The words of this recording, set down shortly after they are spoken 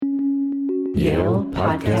Yale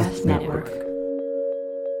Podcast Network.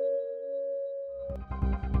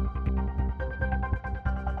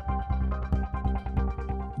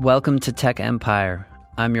 Welcome to Tech Empire.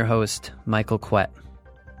 I'm your host, Michael Quet.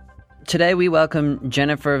 Today we welcome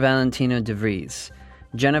Jennifer Valentino DeVries.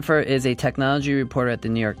 Jennifer is a technology reporter at the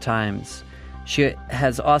New York Times. She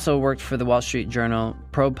has also worked for the Wall Street Journal,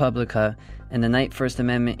 ProPublica, and the Knight First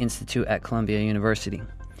Amendment Institute at Columbia University.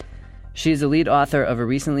 She is the lead author of a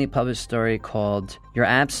recently published story called Your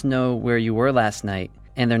Apps Know Where You Were Last Night,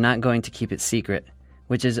 and They're Not Going to Keep It Secret,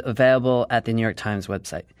 which is available at the New York Times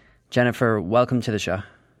website. Jennifer, welcome to the show.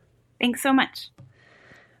 Thanks so much.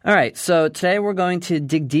 All right, so today we're going to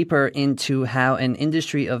dig deeper into how an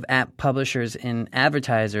industry of app publishers and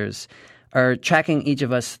advertisers are tracking each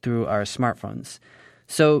of us through our smartphones.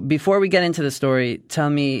 So before we get into the story, tell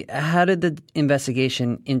me, how did the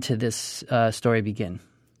investigation into this story begin?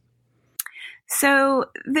 So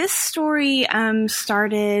this story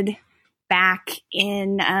started back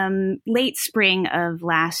in late spring of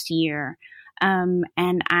last year. And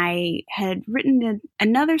I had written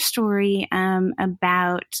another story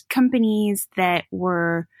about companies that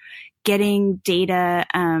were getting data,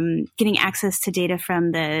 getting access to data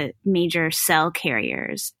from the major cell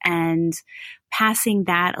carriers and passing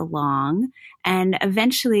that along. And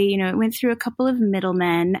eventually, it went through a couple of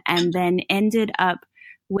middlemen and then ended up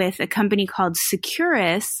with a company called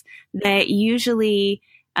Securus that usually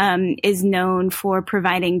is known for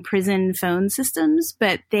providing prison phone systems,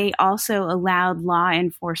 but they also allowed law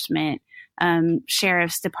enforcement,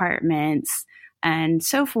 sheriff's departments, and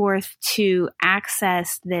so forth to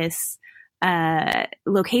access this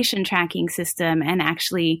location tracking system and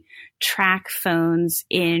actually track phones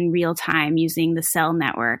in real time using the cell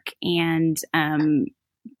network. And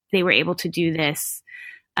they were able to do this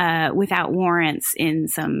without warrants in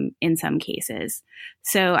some cases.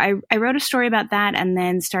 So I wrote a story about that and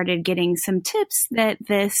then started getting some tips that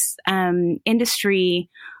this industry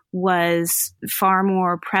was far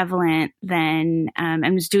more prevalent than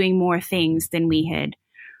and was doing more things than we had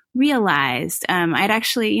realized. I'd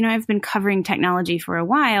actually, I've been covering technology for a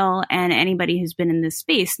while, and anybody who's been in this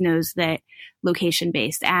space knows that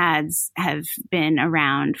location-based ads have been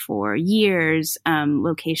around for years.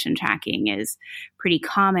 Location tracking is pretty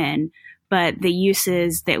common, but the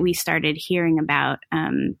uses that we started hearing about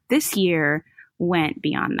this year went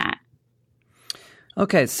beyond that.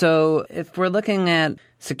 Okay, so if we're looking at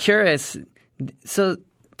Securus, so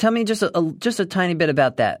tell me just a tiny bit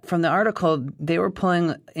about that. From the article, they were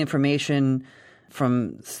pulling information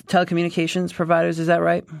from telecommunications providers. Is that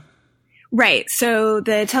right? Right. So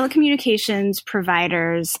the telecommunications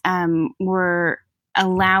providers were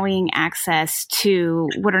allowing access to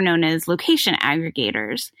what are known as location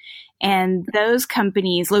aggregators. And those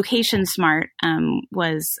companies, Location Smart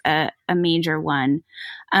was a major one.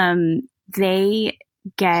 They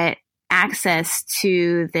get access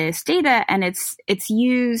to this data, and it's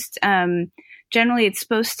used generally. It's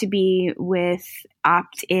supposed to be with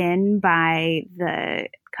opt-in by the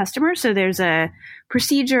customer. So there's a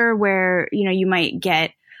procedure where you might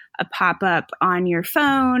get a pop-up on your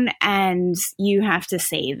phone, and you have to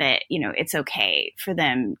say that it's okay for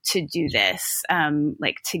them to do this,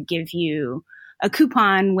 like to give you a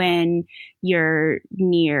coupon when you're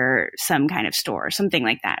near some kind of store or something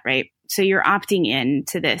like that, right? So you're opting in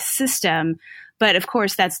to this system, but of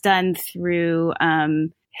course that's done through,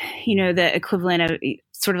 the equivalent of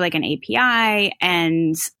sort of like an API,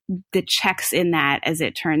 and the checks in that, as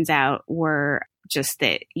it turns out, were just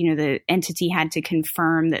that, the entity had to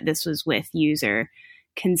confirm that this was with user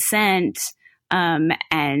consent,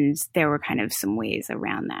 and there were kind of some ways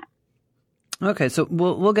around that. Okay, so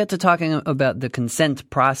we'll get to talking about the consent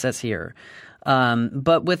process here.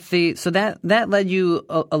 But with so that led you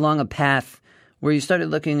along a path where you started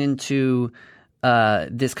looking into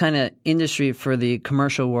this kind of industry for the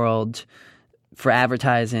commercial world, for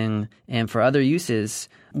advertising and for other uses,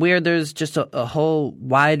 where there's just a whole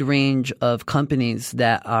wide range of companies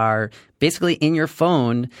that are basically in your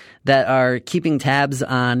phone that are keeping tabs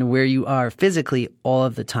on where you are physically all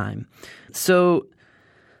of the time. So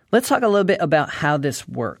let's talk a little bit about how this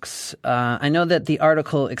works. I know that the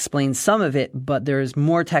article explains some of it, but there's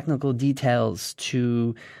more technical details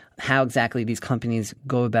to how exactly these companies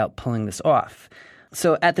go about pulling this off.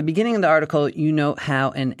 So at the beginning of the article, you note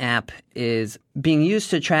how an app is being used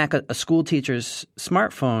to track a school teacher's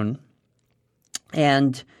smartphone.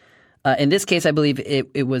 And in this case, I believe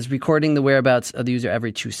it was recording the whereabouts of the user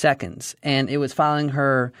every 2 seconds. And it was following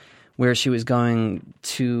her where she was going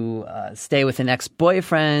to stay with an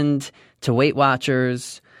ex-boyfriend, to Weight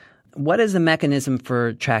Watchers. What is the mechanism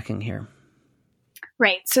for tracking here?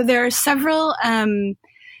 Right. So there are several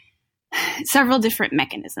different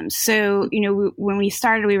mechanisms. So, when we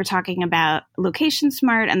started, we were talking about Location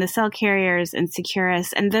Smart and the cell carriers and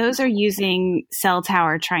Securus, and those are using cell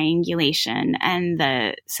tower triangulation and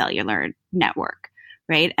the cellular network,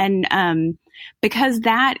 right? And because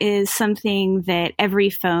that is something that every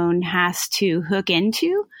phone has to hook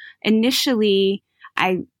into, initially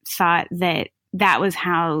I thought that was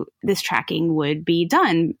how this tracking would be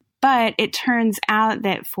done. But it turns out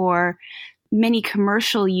that for many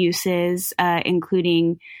commercial uses,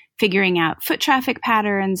 including figuring out foot traffic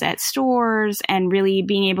patterns at stores and really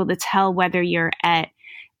being able to tell whether you're at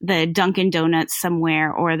the Dunkin' Donuts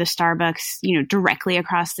somewhere or the Starbucks, directly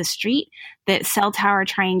across the street, that cell tower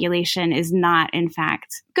triangulation is not, in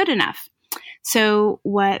fact, good enough. So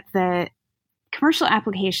what the commercial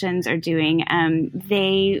applications are doing,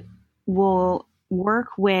 they will work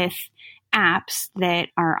with apps that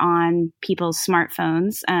are on people's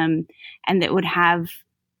smartphones and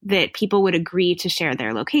that people would agree to share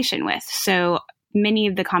their location with. So many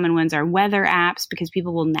of the common ones are weather apps because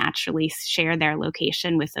people will naturally share their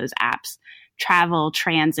location with those apps. Travel,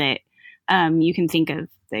 transit, you can think of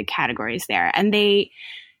the categories there. And they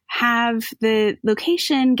have the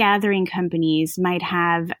location gathering companies might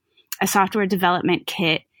have a software development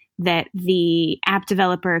kit that the app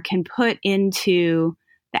developer can put into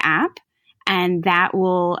the app, and that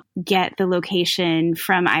will get the location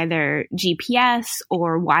from either GPS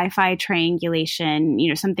or Wi-Fi triangulation,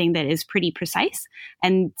 something that is pretty precise,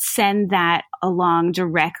 and send that along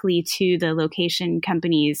directly to the location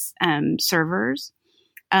company's servers.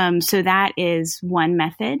 So that is one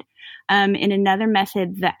method. In another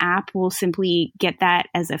method, the app will simply get that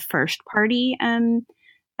as a first-party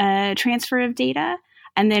transfer of data.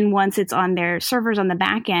 And then once it's on their servers on the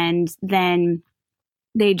back end, then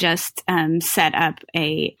they just set up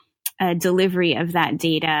a delivery of that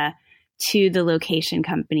data to the location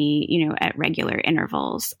company, at regular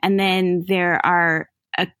intervals. And then there are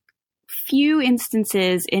a few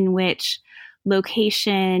instances in which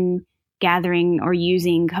location gathering or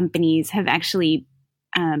using companies have actually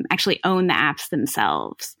own the apps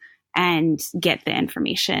themselves and get the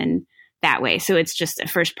information that way. So it's just a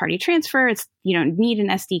first party transfer. You don't need an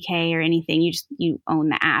SDK or anything. You own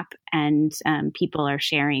the app, and people are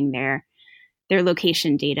sharing their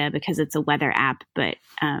location data because it's a weather app, but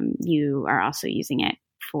you are also using it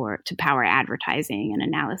to power advertising and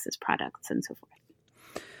analysis products and so forth.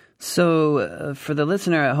 So for the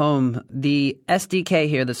listener at home, the SDK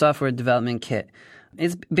here, the software development kit,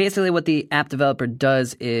 is basically what the app developer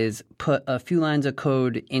does is put a few lines of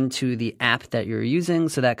code into the app that you're using.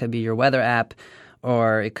 So that could be your weather app,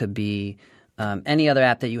 or it could be any other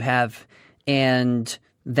app that you have. And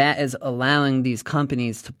that is allowing these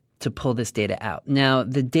companies to pull this data out. Now,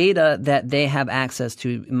 the data that they have access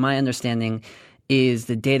to, in my understanding, is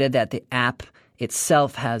the data that the app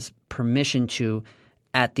itself has permission to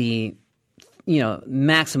at the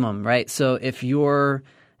maximum, right? So if your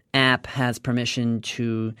app has permission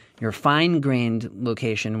to your fine-grained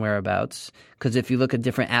location whereabouts, because if you look at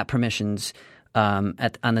different app permissions on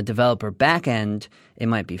the developer backend, it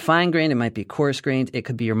might be fine-grained, it might be coarse-grained, it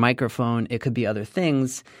could be your microphone, it could be other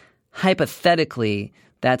things. Hypothetically,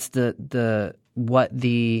 that's what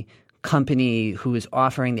the company who is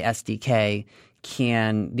offering the SDK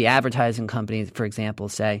the advertising company, for example,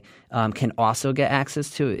 can also get access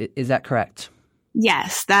to. Is that correct?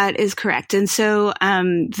 Yes, that is correct. And so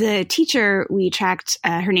the teacher we tracked,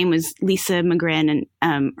 her name was Lisa McGrin,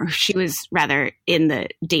 and or she was rather in the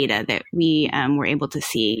data that we were able to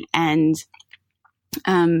see. And,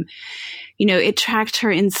 it tracked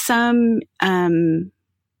her in some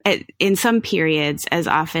periods as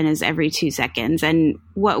often as every 2 seconds. And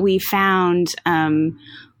what we found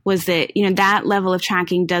was that, that level of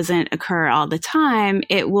tracking doesn't occur all the time.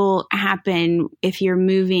 It will happen if you're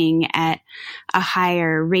moving at a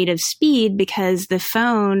higher rate of speed because the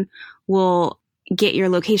phone will get your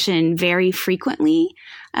location very frequently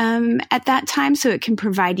at that time. So it can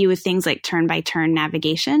provide you with things like turn-by-turn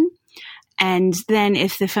navigation. And then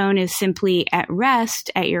if the phone is simply at rest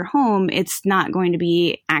at your home, it's not going to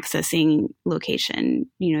be accessing location,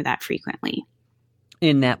 that frequently.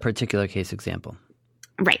 In that particular case example.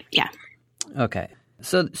 Right. Yeah. Okay.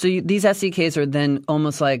 So these SDKs are then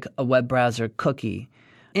almost like a web browser cookie,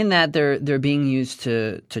 in that they're being used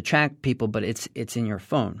to track people, but it's in your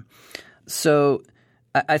phone. So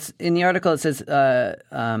in the article it says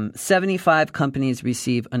 75 companies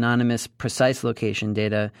receive anonymous precise location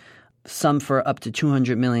data, some for up to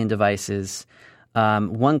 200 million devices.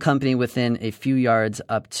 One company within a few yards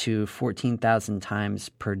up to 14,000 times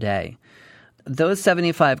per day. those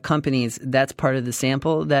 75 companies, that's part of the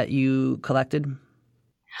sample that you collected?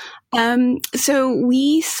 So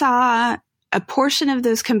we saw a portion of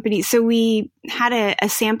those companies. So we had a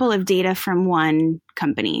sample of data from one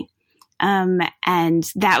company. And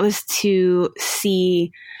that was to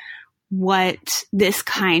see what this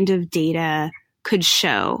kind of data could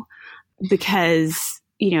show, because,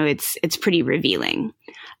 it's pretty revealing.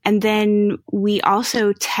 And then we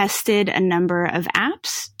also tested a number of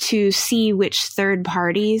apps to see which third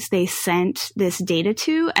parties they sent this data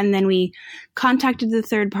to. And then we contacted the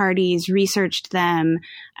third parties, researched them,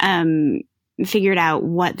 figured out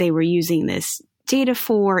what they were using this data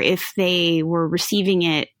for, if they were receiving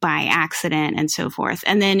it by accident, and so forth.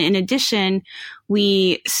 And then in addition,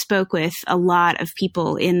 we spoke with a lot of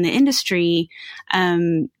people in the industry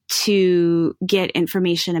to get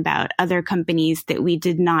information about other companies that we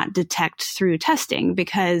did not detect through testing.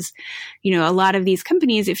 Because, a lot of these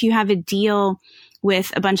companies, if you have a deal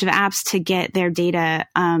with a bunch of apps to get their data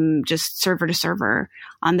just server to server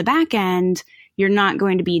on the back end, you're not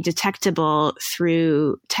going to be detectable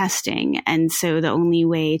through testing. And so the only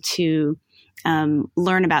way to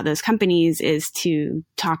learn about those companies is to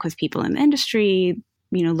talk with people in the industry,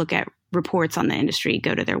 look at reports on the industry,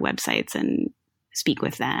 go to their websites and speak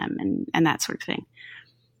with them and that sort of thing.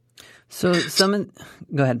 So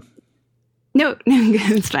go ahead. No,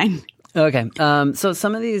 it's fine. Okay. So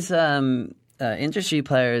some of these industry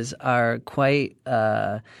players are quite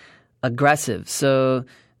aggressive. So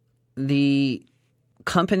the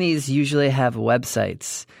companies usually have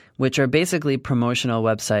websites, which are basically promotional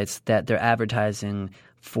websites that they're advertising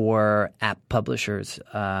for app publishers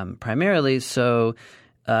primarily. So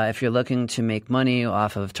if you're looking to make money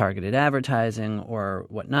off of targeted advertising or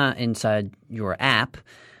whatnot inside your app,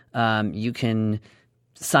 you can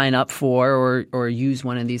sign up for or use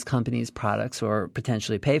one of these companies' products or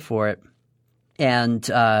potentially pay for it. And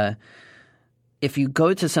if you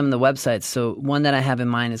go to some of the websites, so one that I have in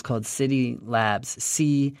mind is called Citi Labs,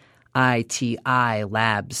 CITI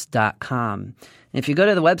labs.com. And if you go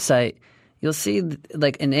to the website, you'll see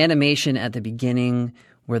like an animation at the beginning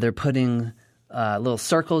where they're putting little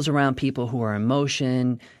circles around people who are in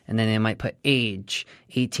motion, and then they might put age,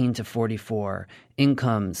 18 to 44,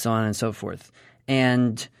 income, so on and so forth.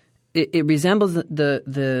 And it resembles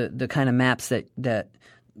the kind of maps that the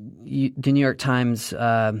New York Times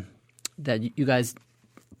that you guys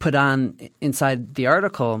put on inside the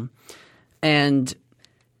article. And,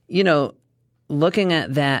 looking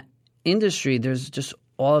at that industry, there's just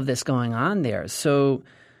all of this going on there. So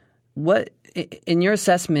what, in your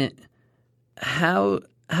assessment, how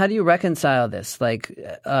do you reconcile this,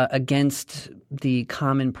 against the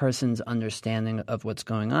common person's understanding of what's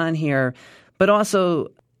going on here? But also,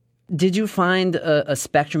 did you find a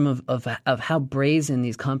spectrum of how brazen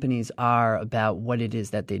these companies are about what it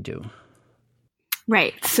is that they do?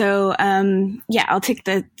 Right. So, I'll take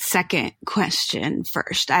the second question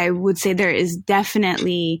first. I would say there is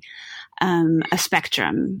definitely a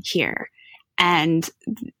spectrum here. And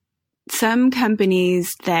some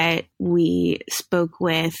companies that we spoke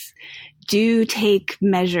with do take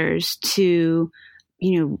measures to,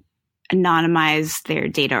 anonymize their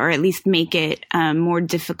data, or at least make it more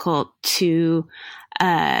difficult to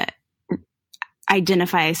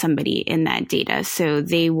identify somebody in that data. So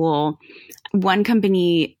one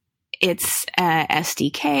company, its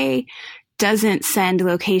SDK doesn't send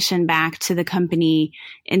location back to the company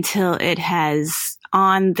until it has,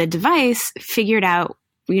 on the device, figured out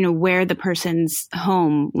where the person's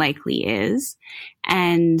home likely is.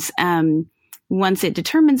 And once it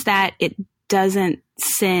determines that, it doesn't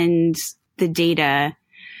send the data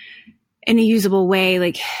in a usable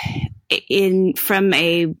way, from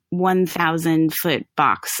a 1,000 foot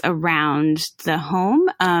box around the home,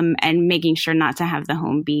 and making sure not to have the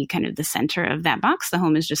home be kind of the center of that box. The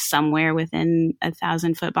home is just somewhere within a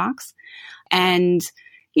 1,000 foot box. And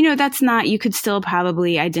that's not, you could still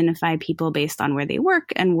probably identify people based on where they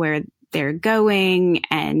work and where they're going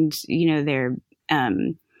and, their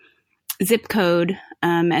zip code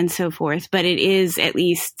and so forth. But it is at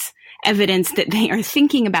least evidence that they are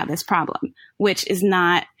thinking about this problem, which is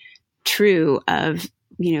not true of,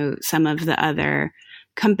 some of the other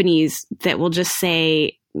companies that will just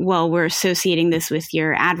say, well, we're associating this with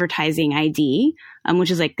your advertising ID,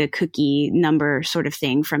 which is like the cookie number sort of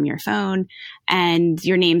thing from your phone, and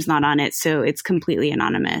your name's not on it. So it's completely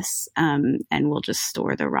anonymous, and we'll just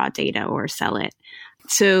store the raw data or sell it.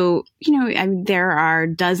 So, there are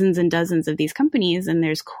dozens and dozens of these companies, and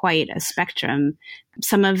there's quite a spectrum.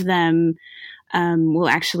 Some of them will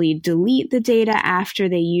actually delete the data after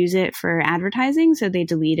they use it for advertising. So they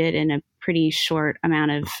delete it in a pretty short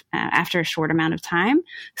amount of after a short amount of time.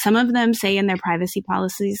 Some of them say in their privacy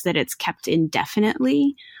policies that it's kept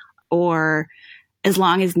indefinitely or as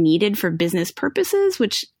long as needed for business purposes,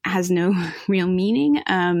 which has no real meaning.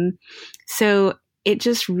 So it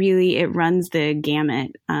just really, it runs the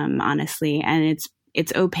gamut, honestly, and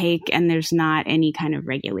it's opaque and there's not any kind of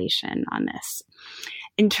regulation on this.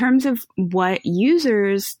 In terms of what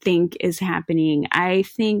users think is happening, I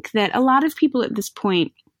think that a lot of people at this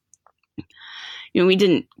point, we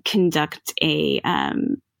didn't conduct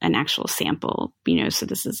an actual sample, so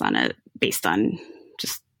this is based on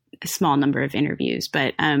just a small number of interviews.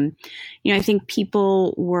 But, I think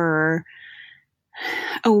people were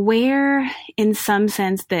aware in some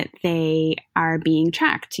sense that they are being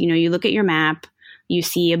tracked. You look at your map, you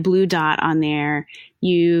see a blue dot on there,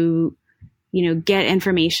 you get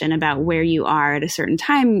information about where you are at a certain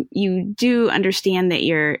time. You do understand that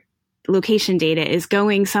your location data is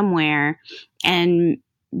going somewhere and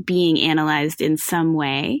being analyzed in some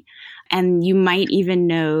way. And you might even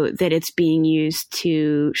know that it's being used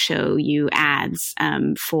to show you ads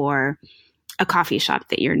for a coffee shop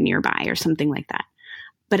that you're nearby or something like that.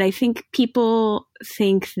 But I think people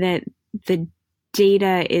think that the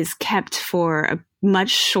data is kept for a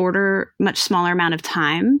much smaller amount of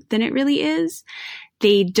time than it really is.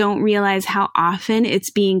 They don't realize how often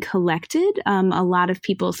it's being collected. A lot of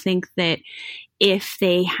people think that if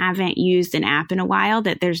they haven't used an app in a while,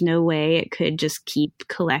 that there's no way it could just keep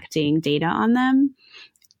collecting data on them.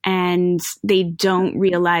 And they don't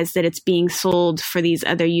realize that it's being sold for these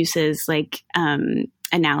other uses like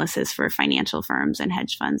analysis for financial firms and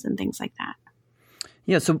hedge funds and things like that.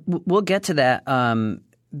 Yeah, so we'll get to that.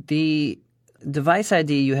 The device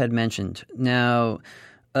ID you had mentioned. Now,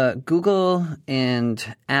 Google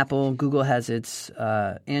and Apple, Google has its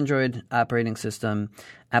Android operating system.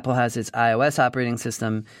 Apple has its iOS operating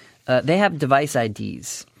system. They have device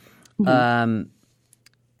IDs. Mm-hmm.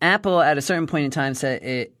 Apple, at a certain point in time, said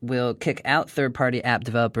it will kick out third-party app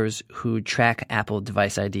developers who track Apple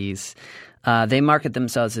device IDs. They market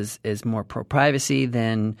themselves as more pro-privacy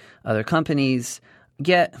than other companies.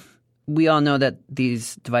 Yet, we all know that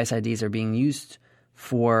these device IDs are being used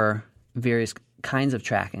for various kinds of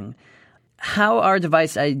tracking. How are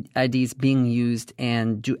device IDs being used,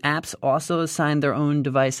 and do apps also assign their own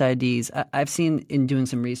device IDs? I've seen in doing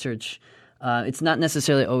some research, it's not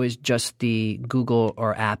necessarily always just the Google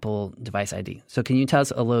or Apple device ID. So can you tell us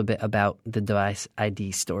a little bit about the device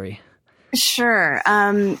ID story? Sure.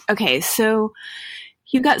 Okay, so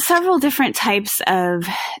you've got several different types of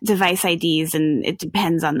device IDs, and it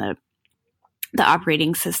depends on the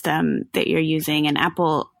operating system that you're using. And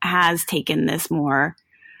Apple has taken this more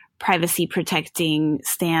privacy protecting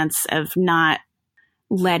stance of not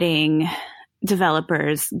letting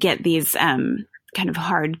developers get these kind of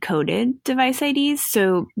hard coded device IDs.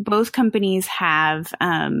 So both companies have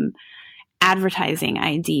advertising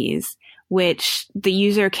IDs, which the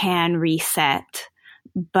user can reset,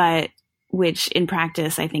 but which in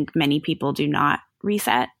practice, I think many people do not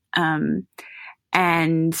reset. And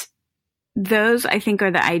those, I think,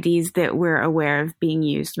 are the IDs that we're aware of being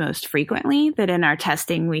used most frequently, that in our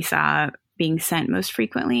testing we saw being sent most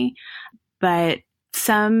frequently. But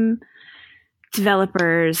some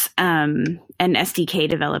developers and SDK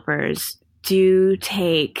developers do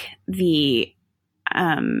take the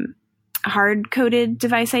hard-coded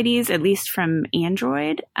device IDs, at least from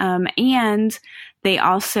Android, and they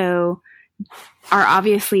also are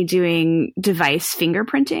obviously doing device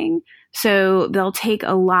fingerprinting. So they'll take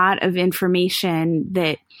a lot of information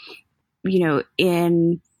that,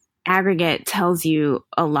 in aggregate tells you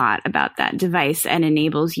a lot about that device and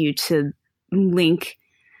enables you to link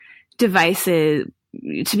devices,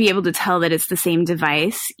 to be able to tell that it's the same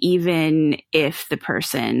device, even if the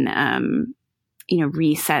person,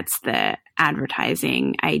 resets the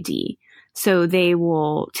advertising ID. So they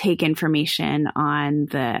will take information on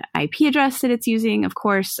the IP address that it's using, of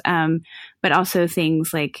course, but also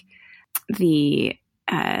things like the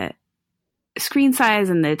screen size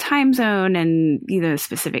and the time zone and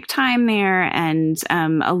specific time there, and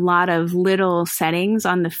a lot of little settings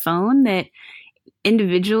on the phone that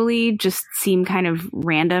individually just seem kind of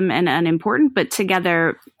random and unimportant, but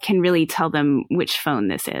together can really tell them which phone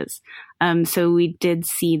this is. So we did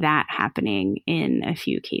see that happening in a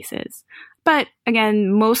few cases. But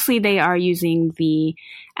again, mostly they are using the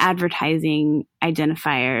advertising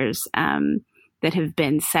identifiers that have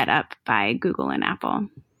been set up by Google and Apple.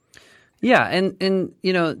 Yeah, and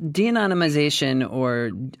de-anonymization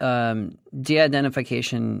or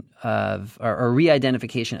de-identification of or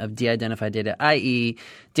re-identification of de-identified data, i.e.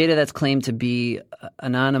 data that's claimed to be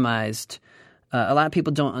anonymized, a lot of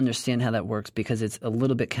people don't understand how that works because it's a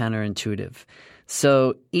little bit counterintuitive.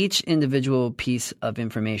 So each individual piece of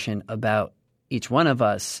information about each one of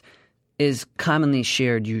us is commonly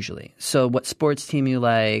shared usually. So what sports team you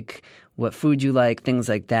like, what food you like, things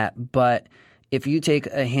like that. But if you take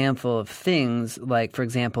a handful of things, like, for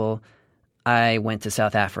example, I went to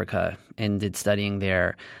South Africa and did studying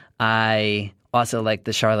there. I also like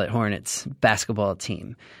the Charlotte Hornets basketball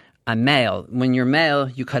team. I'm male. When you're male,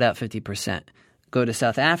 you cut out 50%. Go to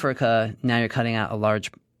South Africa, now you're cutting out a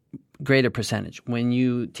greater percentage. When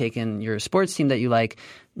you take in your sports team that you like,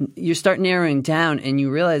 you start narrowing down and you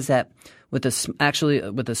realize that with a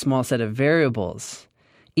small set of variables,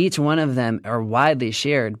 each one of them are widely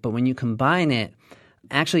shared. But when you combine it,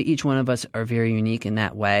 actually each one of us are very unique in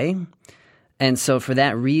that way. And so for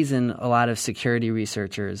that reason, a lot of security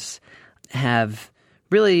researchers have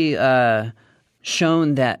really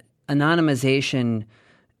shown that anonymization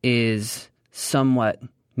is somewhat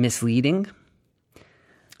misleading.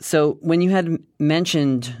 So when you had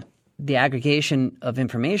mentioned the aggregation of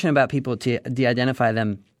information about people to de-identify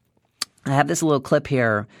them, I have this little clip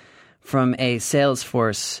here from a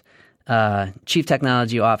Salesforce chief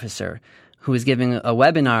technology officer who is giving a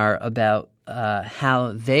webinar about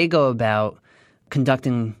how they go about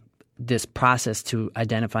conducting this process to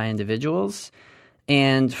identify individuals.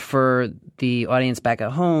 And for the audience back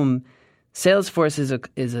at home, Salesforce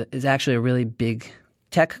is actually a really big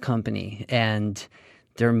tech company, and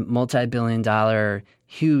they're multi-billion-dollar,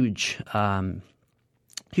 huge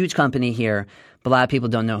company here. But a lot of people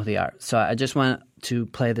don't know who they are. So I just want to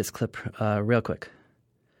play this clip real quick.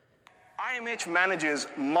 IMH manages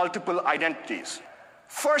multiple identities.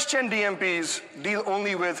 First-gen DMPs deal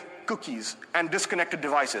only with cookies and disconnected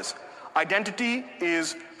devices. Identity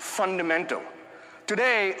is fundamental.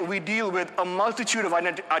 Today, we deal with a multitude of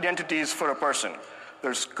identities for a person.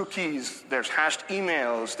 There's cookies, there's hashed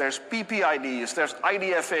emails, there's PPIDs, there's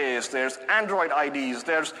IDFAs, there's Android IDs,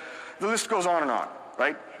 the list goes on,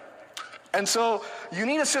 right? And so you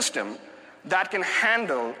need a system that can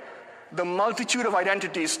handle the multitude of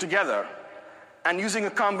identities together, and using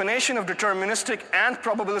a combination of deterministic and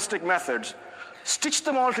probabilistic methods, stitch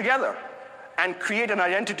them all together and create an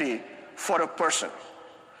identity for a person.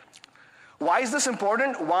 Why is this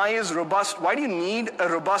important? Why do you need a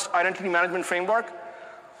robust identity management framework?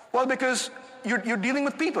 Well, because you're dealing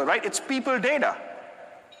with people, right? It's people data.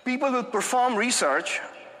 People will perform research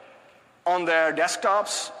on their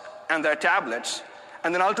desktops and their tablets,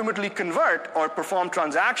 and then ultimately convert or perform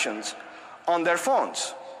transactions on their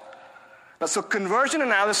phones. Now, so conversion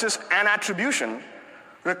analysis and attribution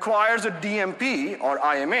requires a DMP or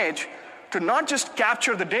IMH to not just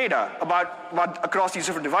capture the data about across these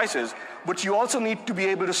different devices, but you also need to be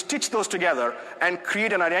able to stitch those together and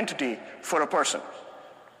create an identity for a person.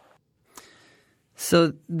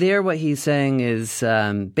 So there what he's saying is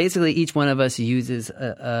basically each one of us uses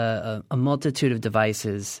a multitude of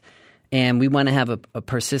devices, and we want to have a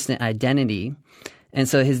persistent identity. And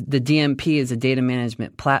so the DMP is a data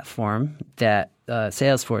management platform that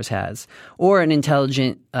Salesforce has, or an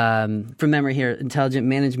intelligent, from memory here, intelligent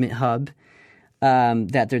management hub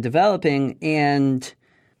that they're developing. And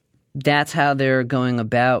that's how they're going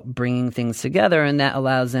about bringing things together. And that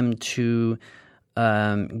allows them to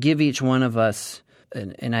give each one of us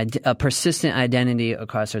a persistent identity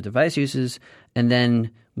across our device uses, and then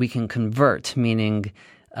we can convert, meaning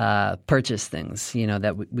purchase things,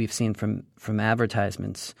 that we've seen from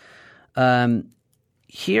advertisements.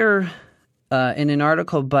 Here, in an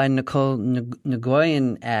article by Nicole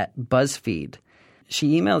Nguyen at BuzzFeed,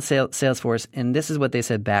 she emailed Salesforce, and this is what they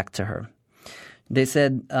said back to her. They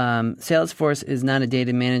said, Salesforce is not a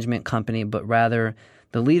data management company, but rather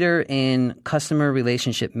the leader in customer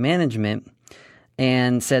relationship management,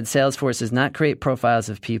 and said Salesforce does not create profiles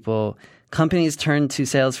of people. Companies turn to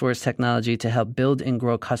Salesforce technology to help build and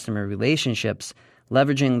grow customer relationships,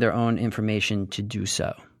 leveraging their own information to do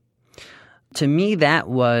so. To me, that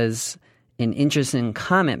was an interesting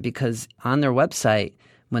comment because on their website,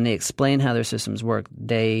 when they explain how their systems work,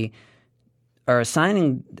 they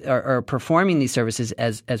are performing these services,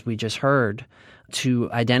 as we just heard,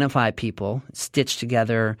 to identify people, stitch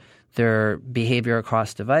together their behavior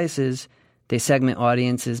across devices. They segment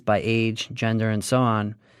audiences by age, gender, and so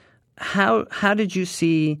on. How did you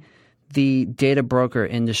see the data broker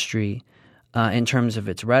industry in terms of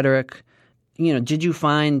its rhetoric? Did you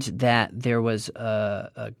find that there was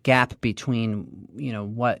a gap between,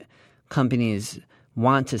 what companies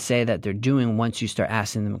want to say that they're doing once you start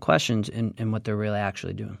asking them questions and what they're really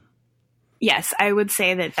actually doing? Yes, I would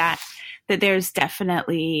say that there's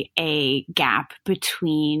definitely a gap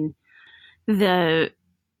between the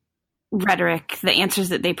rhetoric, the answers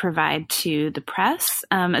that they provide to the press,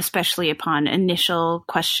 especially upon initial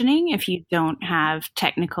questioning, if you don't have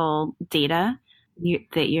technical data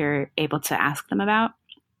that you're able to ask them about.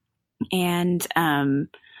 And,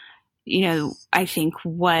 I think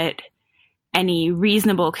what any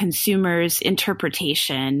reasonable consumer's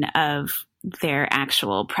interpretation of their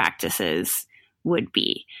actual practices would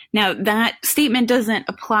be. Now, that statement doesn't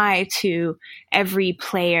apply to every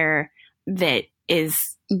player that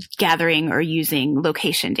is gathering or using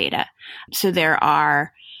location data. So there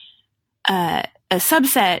are a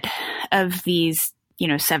subset of these,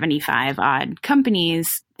 75 odd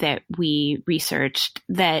companies that we researched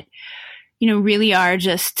that, really are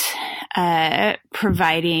just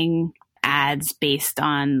providing ads based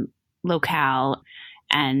on locale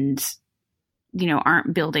and,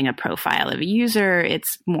 aren't building a profile of a user.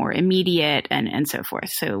 It's more immediate and so forth.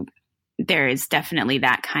 So there is definitely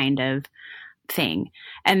that kind of thing.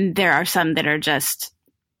 And there are some that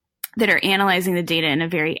are analyzing the data in a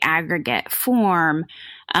very aggregate form,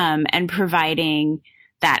 and providing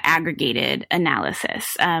that aggregated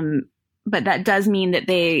analysis. But that does mean that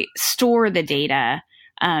they store the data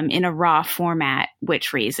in a raw format,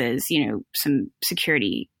 which raises, some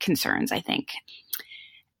security concerns, I think.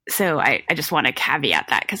 So I just want to caveat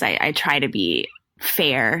that because I try to be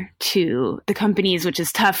fair to the companies, which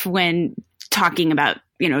is tough when talking about,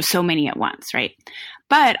 so many at once, right?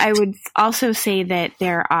 But I would also say that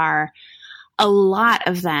there are a lot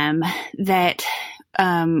of them that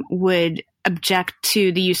would object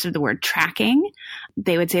to the use of the word tracking.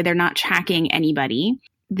 They would say they're not tracking anybody.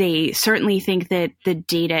 They certainly think that the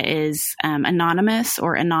data is anonymous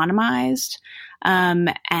or anonymized.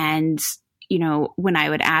 And, when I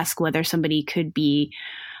would ask whether somebody could be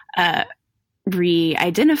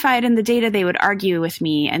re-identified in the data, they would argue with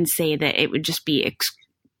me and say that it would just be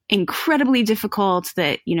incredibly difficult,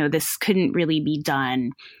 that, this couldn't really be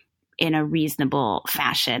done in a reasonable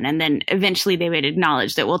fashion. And then eventually they would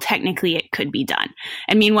acknowledge that, well, technically it could be done.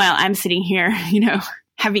 And meanwhile, I'm sitting here,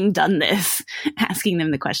 having done this, asking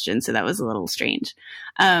them the question. So that was a little strange.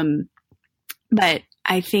 But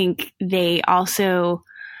I think they also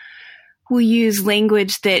will use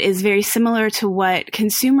language that is very similar to what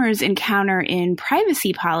consumers encounter in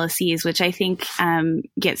privacy policies, which I think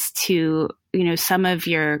gets to, some of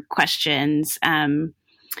your questions. And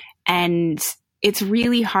it's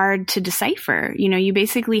really hard to decipher. You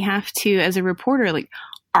basically have to, as a reporter,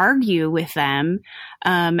 argue with them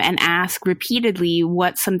and ask repeatedly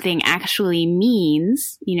what something actually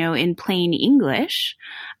means, in plain English.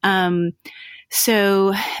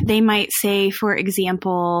 So they might say, for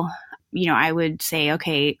example, I would say,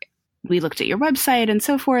 okay, we looked at your website and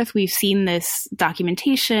so forth. We've seen this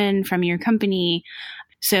documentation from your company.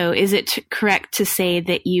 So is it correct to say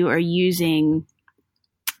that you are using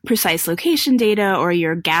precise location data or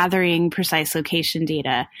you're gathering precise location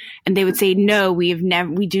data? And they would say, no, we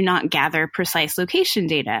do not gather precise location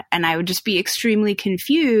data. And I would just be extremely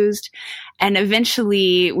confused. And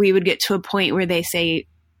eventually we would get to a point where they say,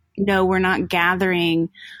 no, we're not gathering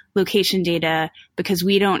location data because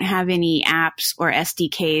we don't have any apps or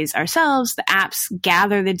SDKs ourselves. The apps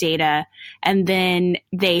gather the data and then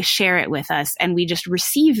they share it with us and we just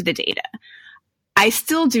receive the data. I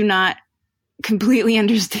still do not completely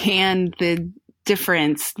understand the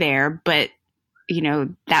difference there, but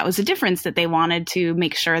that was a difference that they wanted to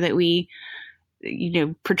make sure that we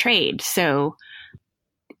portrayed. So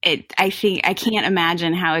I think I can't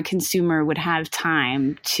imagine how a consumer would have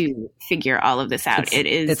time to figure all of this out.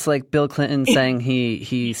 It's like Bill Clinton saying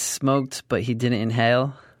he smoked, but he didn't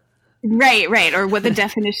inhale. Right. Or what the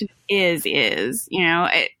definition is,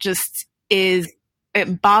 it just is,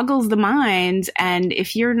 it boggles the mind. And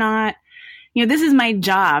if you're not, this is my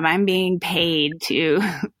job. I'm being paid to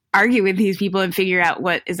argue with these people and figure out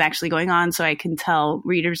what is actually going on so I can tell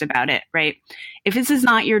readers about it, right? If this is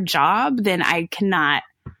not your job, then I cannot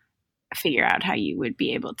figure out how you would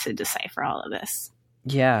be able to decipher all of this.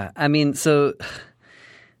 Yeah. I mean, so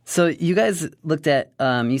you guys looked at,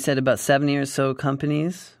 you said about 70 or so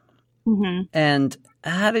companies. Mm-hmm. And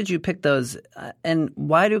how did you pick those? And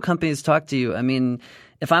why do companies talk to you? I mean,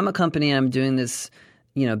 if I'm a company and I'm doing this,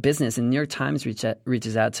 business and New York Times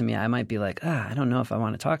reaches out to me, I might be like, I don't know if I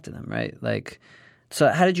want to talk to them, right? So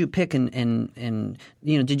how did you pick and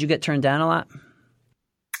did you get turned down a lot?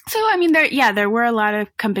 So, I mean, there were a lot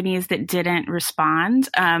of companies that didn't respond.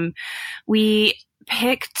 We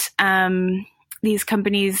picked these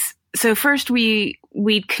companies. So first we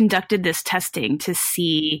conducted this testing to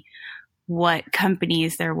see what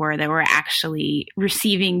companies there were that were actually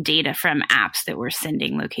receiving data from apps that were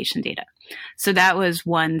sending location data. So that was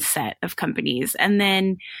one set of companies. And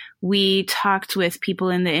then we talked with people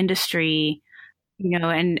in the industry,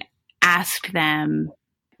 and asked them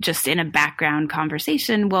just in a background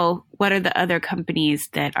conversation, well, what are the other companies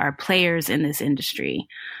that are players in this industry?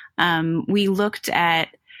 We looked at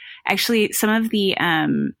actually some of the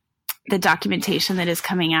documentation that is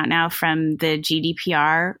coming out now from the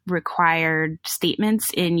GDPR required statements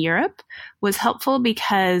in Europe was helpful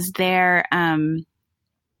because they're,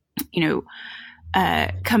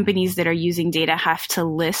 companies that are using data have to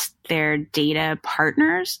list their data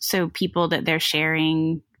partners. So people that they're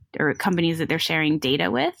sharing or companies that they're sharing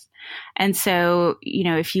data with. And so,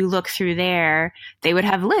 if you look through there, they would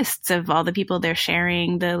have lists of all the people they're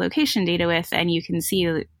sharing the location data with, and you can see,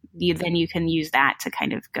 then you can use that to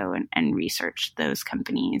kind of go and research those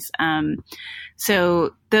companies.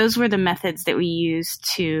 So those were the methods that we used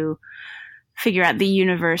to figure out the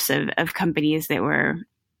universe of companies that were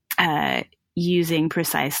using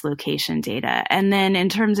precise location data. And then in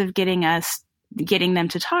terms of getting them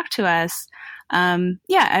to talk to us,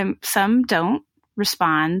 some don't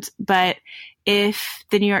respond, but if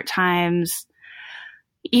the New York Times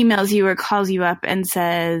emails you or calls you up and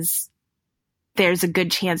says, there's a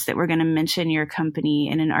good chance that we're going to mention your company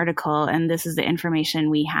in an article, and this is the information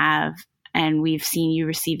we have, and we've seen you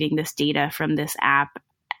receiving this data from this app,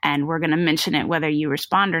 and we're going to mention it whether you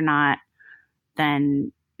respond or not,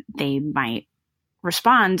 then they might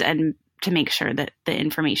respond and to make sure that the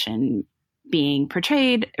information being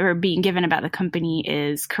portrayed or being given about the company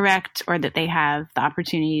is correct, or that they have the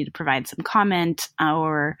opportunity to provide some comment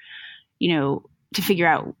or, to figure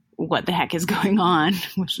out what the heck is going on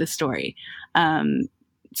with the story.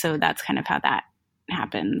 So that's kind of how that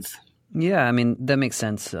happens. Yeah, I mean, that makes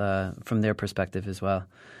sense from their perspective as well.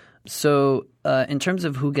 So in terms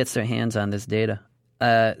of who gets their hands on this data,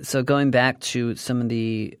 so going back to some of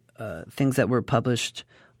the things that were published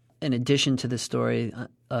in addition to the story,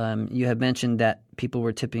 you had mentioned that people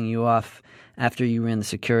were tipping you off after you ran the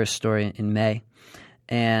Securus story in May.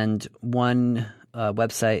 And one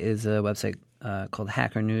website is a website called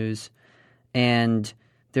Hacker News. And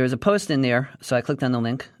there was a post in there, so I clicked on the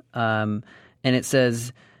link, and it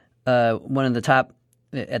says one of the top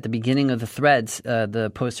 – at the beginning of the threads,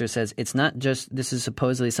 the poster says, it's not just – this is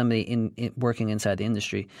supposedly somebody working inside the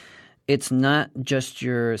industry. It's not just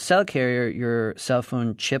your cell carrier, your cell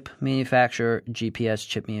phone chip manufacturer, GPS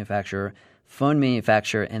chip manufacturer, phone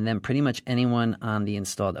manufacturer, and then pretty much anyone on the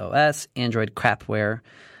installed OS, Android crapware,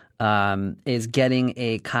 is getting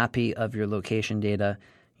a copy of your location data,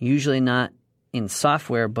 usually not in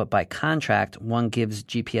software, but by contract, one gives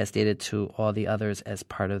GPS data to all the others as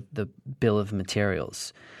part of the bill of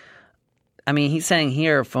materials. I mean, he's saying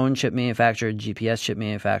here phone chip manufacturer, GPS chip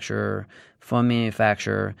manufacturer, phone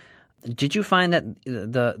manufacturer. Did you find that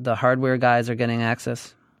the hardware guys are getting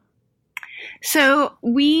access? So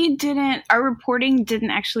our reporting didn't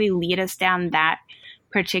actually lead us down that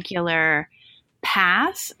particular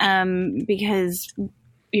path because,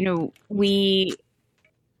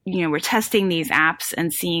 we're testing these apps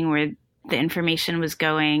and seeing where the information was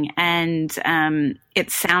going. And it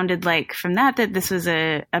sounded like from that this was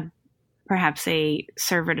perhaps a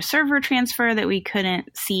server to server transfer that we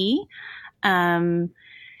couldn't see.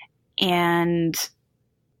 And,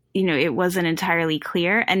 it wasn't entirely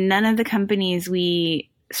clear. And none of the companies we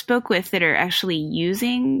spoke with that are actually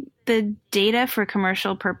using the data for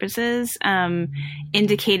commercial purposes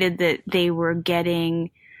indicated that they were getting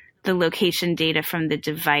the location data from the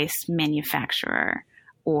device manufacturer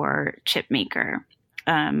or chip maker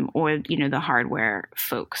or, the hardware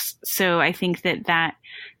folks. So I think that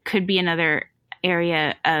could be another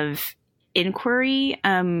area of inquiry.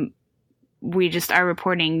 Our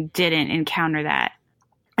reporting didn't encounter that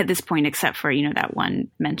at this point, except for, that one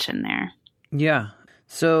mention there. Yeah.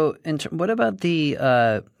 So what about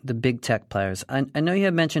the big tech players? I know you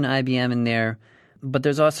have mentioned IBM in there, but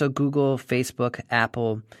there's also Google, Facebook,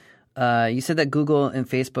 Apple. You said that Google and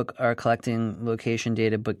Facebook are collecting location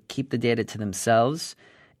data, but keep the data to themselves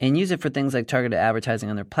and use it for things like targeted advertising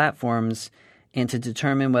on their platforms and to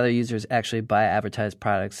determine whether users actually buy advertised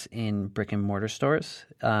products in brick and mortar stores.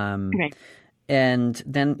 Okay. And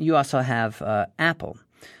then you also have Apple.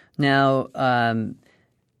 Now,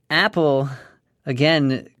 Apple,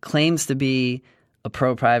 again, claims to be a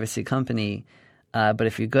pro-privacy company, but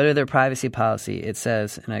if you go to their privacy policy, it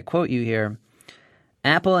says, and I quote you here,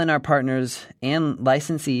 Apple and our partners and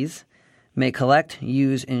licensees may collect,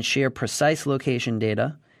 use, and share precise location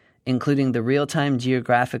data, including the real-time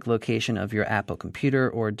geographic location of your Apple computer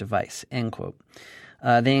or device, end quote.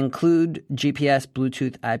 They include GPS,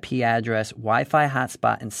 Bluetooth, IP address, Wi-Fi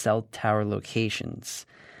hotspot, and cell tower locations.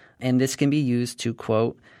 and this can be used to,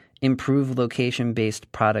 quote, improve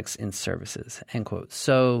location-based products and services, end quote.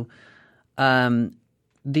 So do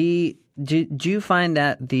you find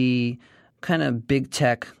that the kind of big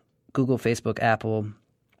tech, Google, Facebook, Apple,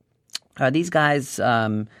 are these guys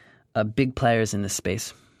big players in this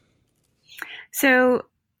space? So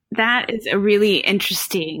that is a really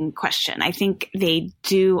interesting question. I think they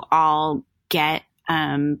do all get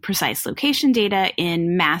precise location data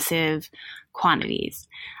in massive quantities.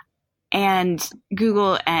 And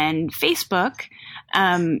Google and Facebook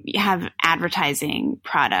have advertising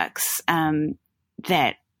products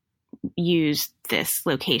that use this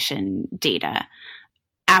location data.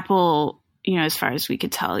 Apple, as far as we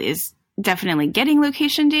could tell, is definitely getting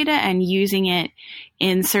location data and using it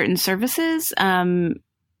in certain services. And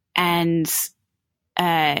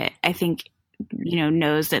I think,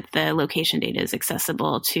 knows that the location data is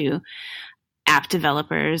accessible to app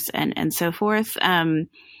developers and so forth.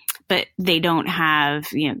 But they don't have,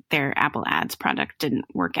 their Apple Ads product didn't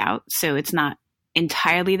work out. So it's not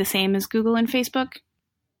entirely the same as Google and Facebook.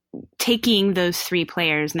 Taking those three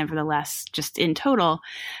players, nevertheless, just in total,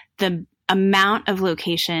 the amount of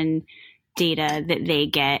location data that they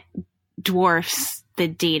get dwarfs the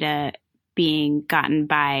data being gotten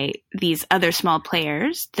by these other small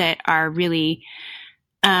players that are really,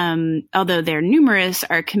 although they're numerous,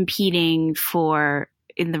 are competing for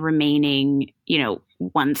in the remaining,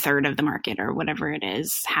 1/3 of the market or whatever it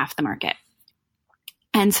is, half the market.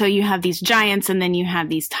 And so you have these giants and then you have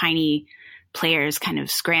these tiny players kind of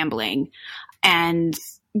scrambling. And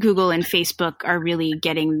Google and Facebook are really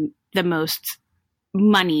getting the most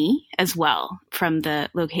money as well from the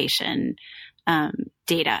location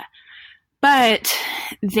data. But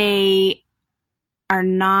they are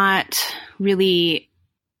not really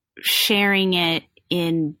sharing it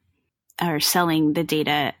in or selling the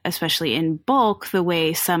data, especially in bulk, the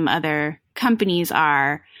way some other companies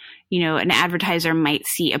are. An advertiser might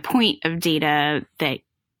see a point of data that,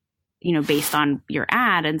 based on your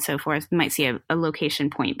ad and so forth, might see a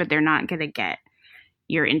location point, but they're not going to get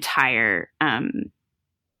your entire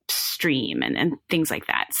stream and things like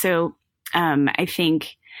that. So I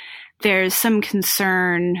think there's some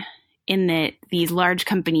concern in that these large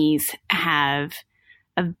companies have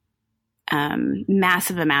a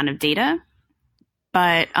massive amount of data.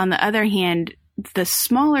 But on the other hand, the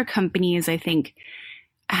smaller companies, I think,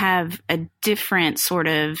 have a different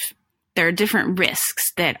there are different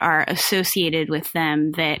risks that are associated with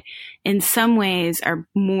them that in some ways are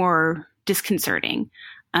more disconcerting,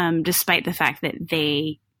 despite the fact that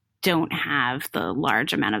they don't have the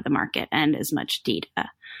large amount of the market and as much data,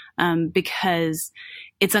 because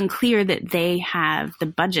it's unclear that they have the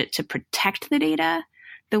budget to protect the data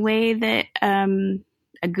the way that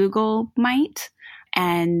a Google might.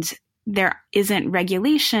 And there isn't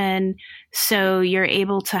regulation, so you're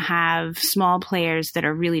able to have small players that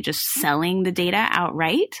are really just selling the data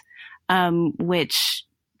outright, which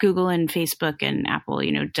Google and Facebook and Apple,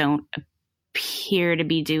 don't appear to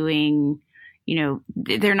be doing.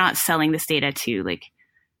 They're not selling this data to like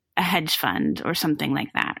a hedge fund or something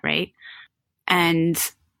like that, right? And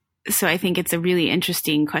so I think it's a really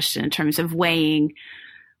interesting question in terms of weighing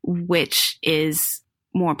which is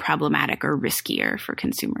more problematic or riskier for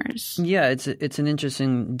consumers. Yeah, it's an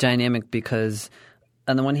interesting dynamic because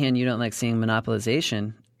on the one hand, you don't like seeing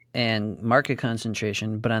monopolization and market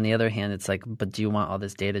concentration, but on the other hand, it's like, but do you want all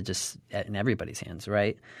this data just in everybody's hands,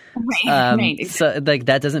 right? Right, right. So like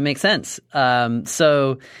that doesn't make sense. Or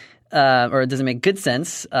it doesn't make good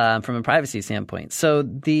sense from a privacy standpoint. So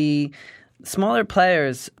the smaller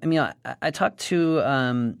players, I talked to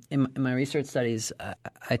in my research studies,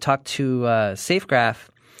 I talked to Safegraph,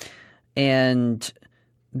 and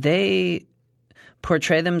they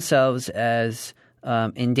portray themselves as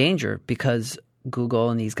in danger because Google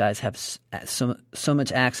and these guys have so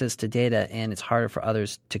much access to data, and it's harder for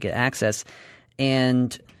others to get access.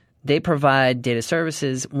 And they provide data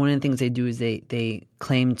services. One of the things they do is they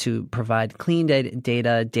claim to provide clean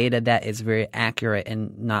data that is very accurate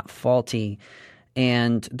and not faulty.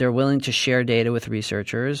 And they're willing to share data with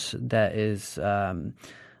researchers that is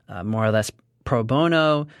more or less pro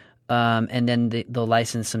bono. And then they'll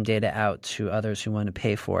license some data out to others who want to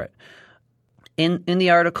pay for it. In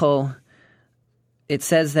the article, it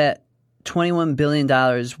says that $21 billion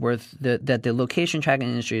worth that the location tracking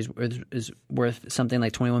industry is worth something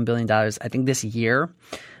like $21 billion. I think this year,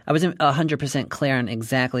 I wasn't 100% clear on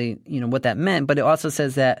exactly what that meant, but it also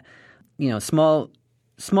says that small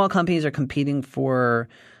companies are competing for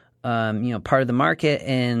part of the market,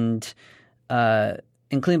 and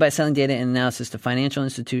including by selling data and analysis to financial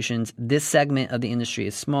institutions. This segment of the industry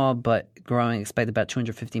is small, but growing, expected about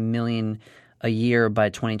 $250 million a year by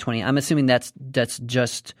 2020. I'm assuming that's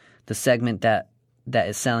just the segment that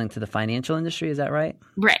is selling to the financial industry. Is that right?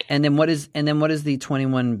 Right. And then what is the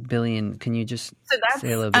 $21 billion? Can you just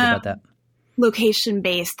say a little bit about that?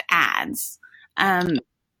 Location-based ads.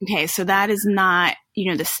 Okay, so that is not,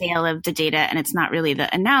 the sale of the data, and it's not really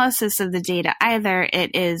the analysis of the data either.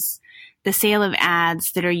 It is the sale of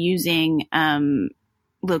ads that are using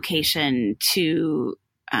location to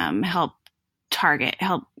help target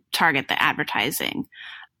the advertising.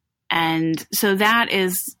 And so that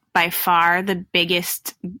is by far the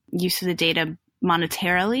biggest use of the data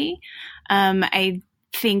monetarily. I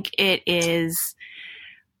think it is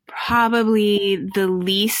probably the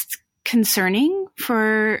least concerning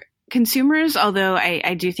for consumers, although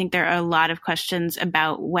I do think there are a lot of questions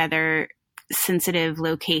about whether sensitive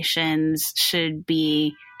locations should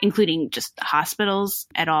be, including just hospitals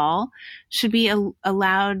at all, should be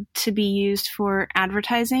allowed to be used for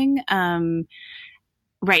advertising.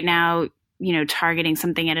 Right now, targeting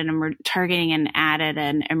targeting an ad at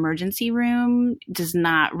an emergency room does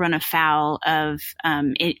not run afoul of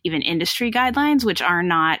even industry guidelines, which are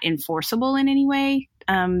not enforceable in any way.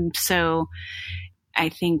 So I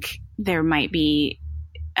think there might be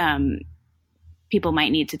people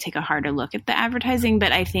might need to take a harder look at the advertising.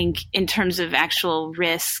 But I think in terms of actual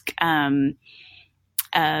risk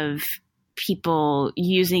of people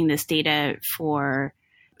using this data for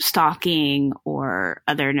stalking or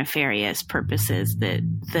other nefarious purposes, that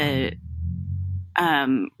the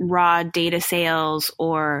raw data sales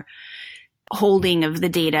or holding of the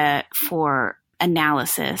data for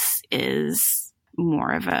analysis is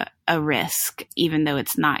more of a risk, even though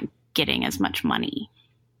it's not getting as much money.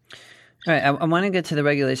 All right. I want to get to the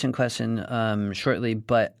regulation question shortly,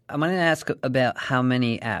 but I want to ask about how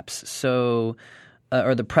many apps,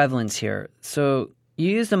 or the prevalence here. So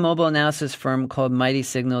you used a mobile analysis firm called Mighty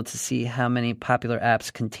Signal to see how many popular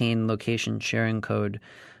apps contain location sharing code.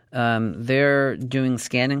 They're doing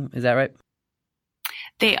scanning. Is that right?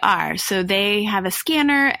 They are. So they have a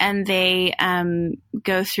scanner, and they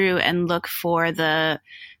go through and look for the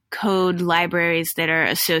code libraries that are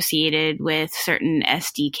associated with certain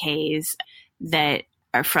SDKs that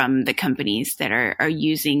are from the companies that are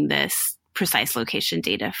using this precise location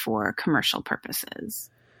data for commercial purposes.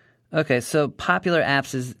 Okay, so popular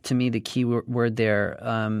apps is, to me, the key word there.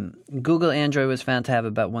 Google Android was found to have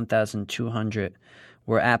about 1,200,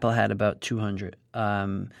 where Apple had about 200.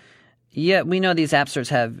 Yeah, we know these app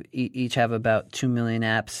stores each have about 2 million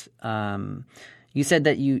apps. You said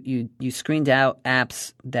that you screened out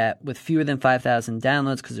apps that with fewer than 5,000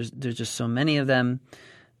 downloads because there's just so many of them,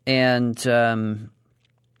 and even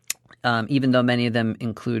though many of them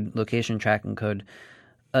include location tracking code,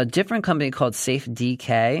 a different company called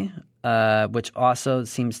SafeDK, which also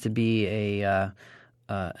seems to be a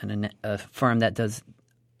firm that does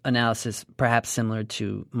analysis perhaps similar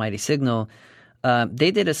to Mighty Signal.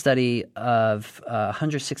 They did a study of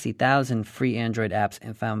 160,000 free Android apps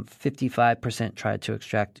and found 55% tried to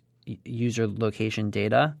extract user location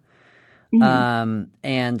data. Mm-hmm.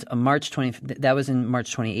 And that was in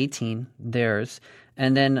March 2018, theirs.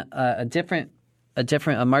 And then a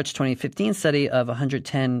March 2015 study of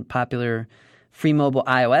 110 popular free mobile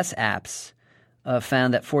iOS apps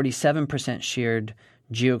found that 47% shared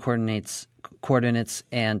coordinates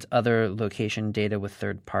and other location data with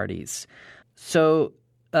third parties. So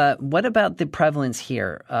what about the prevalence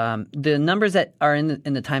here? The numbers that are in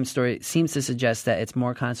the Times story seems to suggest that it's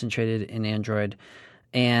more concentrated in Android,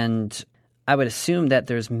 and I would assume that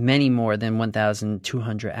there's many more than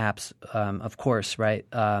 1,200 apps, of course, right,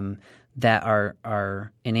 that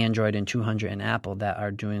are in Android and 200 in Apple that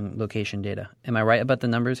are doing location data. Am I right about the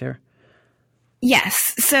numbers here?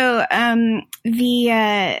 Yes. So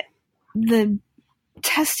the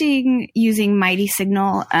testing using Mighty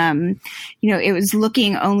Signal, it was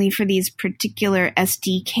looking only for these particular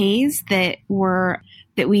SDKs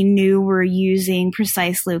that we knew were using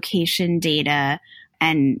precise location data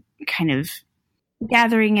and kind of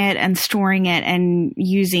gathering it and storing it and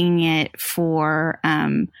using it for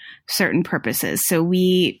certain purposes. So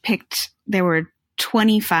there were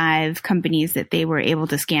 25 companies that they were able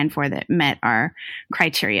to scan for that met our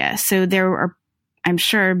criteria. So there are, I'm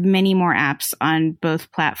sure, many more apps on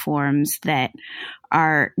both platforms that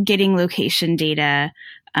are getting location data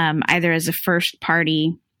either as a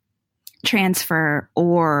first-party transfer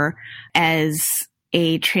or as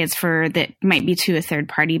a transfer that might be to a third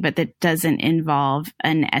party, but that doesn't involve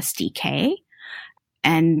an SDK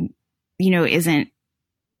and, isn't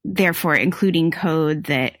therefore including code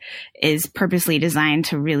that is purposely designed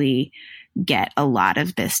to really get a lot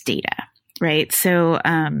of this data, right? So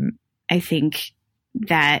I think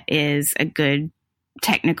that is a good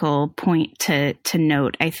technical point to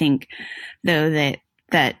note. I think, though,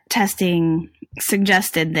 that testing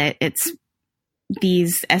suggested that it's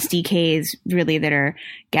these SDKs really that are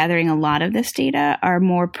gathering a lot of this data are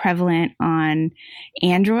more prevalent on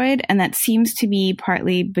Android. And that seems to be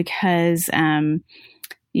partly because,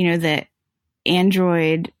 that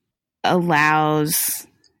Android allows,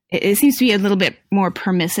 it seems to be a little bit more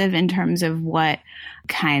permissive in terms of what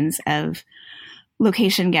kinds of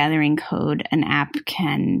location gathering code an app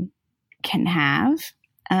can have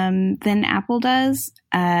than Apple does.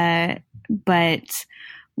 But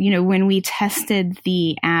when we tested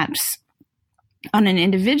the apps on an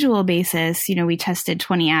individual basis, we tested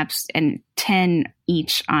 20 apps and 10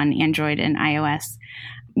 each on Android and iOS.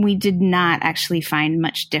 We did not actually find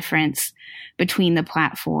much difference between the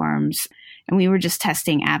platforms. And we were just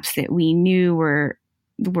testing apps that we knew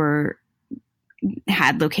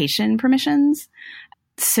had location permissions.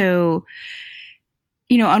 So,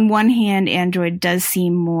 on one hand, Android does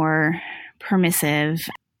seem more permissive,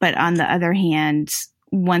 but on the other hand,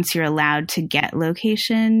 once you're allowed to get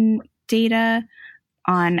location data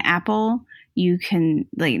on Apple, you can,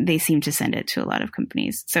 they seem to send it to a lot of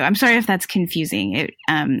companies. So I'm sorry if that's confusing.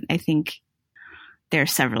 I think there are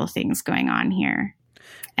several things going on here.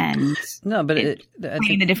 And no, but I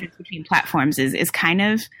think the difference between platforms is kind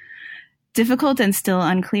of difficult and still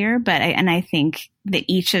unclear. But I think that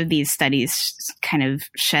each of these studies kind of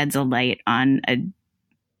sheds a light on a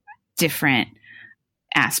different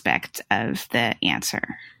aspect of the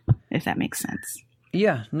answer, if that makes sense.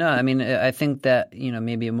 Yeah, no, I mean, I think that,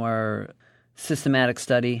 maybe a more systematic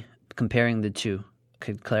study comparing the two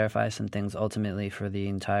could clarify some things ultimately for the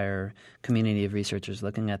entire community of researchers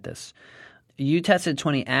looking at this. You tested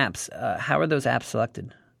 20 apps. How are those apps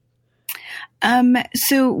selected?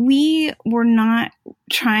 So we were not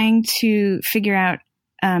trying to figure out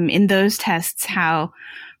in those tests how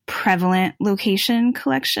prevalent location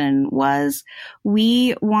collection was.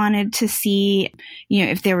 We wanted to see,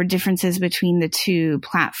 if there were differences between the two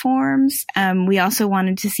platforms. We also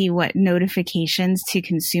wanted to see what notifications to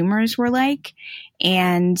consumers were like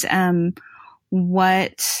and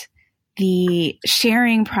what the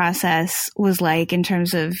sharing process was like in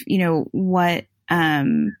terms of, what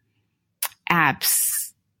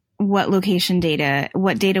apps, what location data,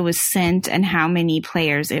 what data was sent and how many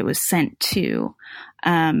players it was sent to.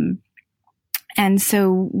 And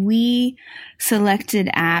so we selected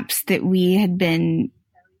apps that we had been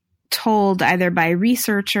told either by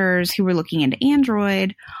researchers who were looking into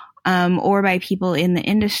Android, or by people in the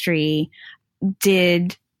industry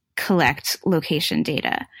did collect location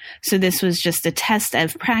data. So this was just a test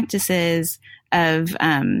of practices of,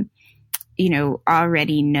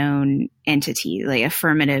 already known entities, like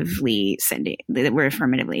affirmatively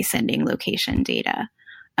sending location data.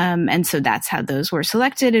 And so that's how those were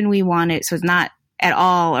selected. And we wanted, so it's not at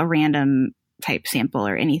all a random type sample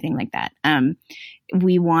or anything like that.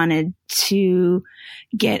 We wanted to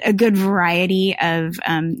get a good variety of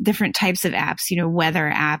different types of apps,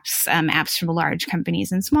 weather apps, apps from large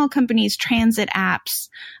companies and small companies, transit apps,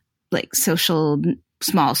 like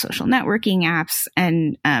small social networking apps,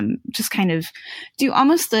 and just kind of do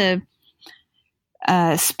almost a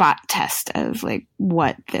spot test of like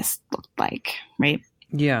what this looked like, right?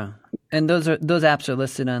 Yeah. And those apps are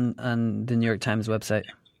listed on the New York Times website.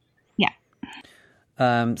 Yeah.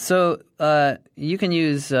 So you can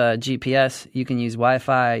use GPS, you can use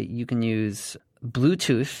Wi-Fi, you can use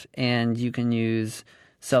Bluetooth, and you can use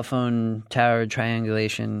cell phone tower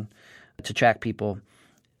triangulation to track people.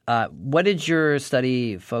 What did your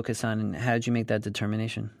study focus on, and how did you make that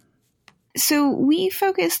determination? So we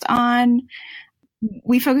focused on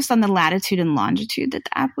the latitude and longitude that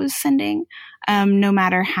the app was sending, no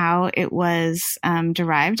matter how it was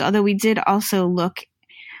derived. Although we did also look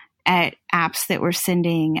at apps that were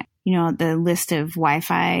sending, the list of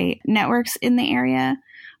Wi-Fi networks in the area,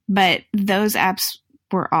 but those apps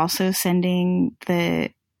were also sending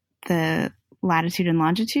the latitude and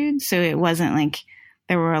longitude. So it wasn't like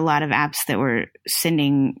there were a lot of apps that were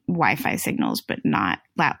sending Wi-Fi signals, but not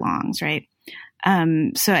lat longs, right?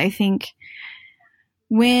 So I think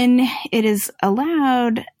when it is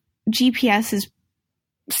allowed, GPS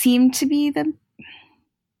seem to be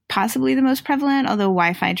possibly the most prevalent, although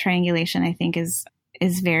Wi-Fi triangulation, I think, is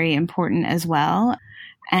very important as well.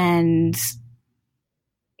 And,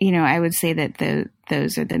 I would say that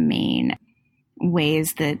those are the main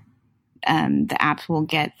ways that the app will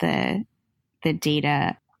get the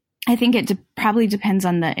data I think it probably depends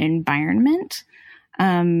on the environment.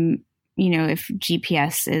 If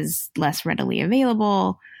GPS is less readily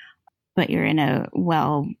available, but you're in a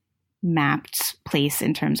well-mapped place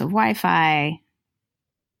in terms of Wi-Fi,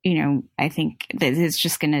 I think that it's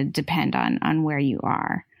just going to depend on where you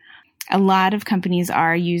are. A lot of companies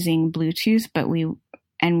are using Bluetooth, but we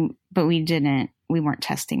weren't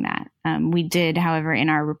testing that. We did, however, in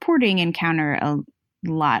our reporting encounter a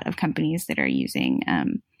lot of companies that are using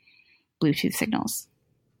Bluetooth signals.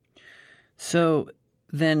 So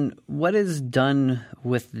then what is done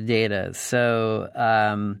with the data? So,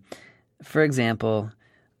 for example,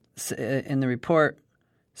 in the report,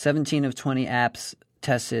 17 of 20 apps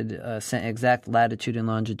tested sent exact latitude and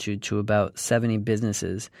longitude to about 70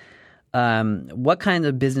 businesses. What kind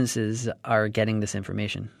of businesses are getting this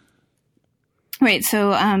information? Right.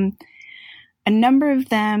 So a number of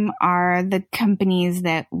them are the companies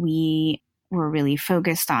that we were really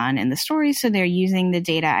focused on in the story. So they're using the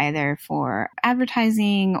data either for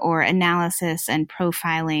advertising or analysis and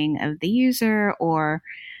profiling of the user or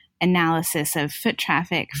analysis of foot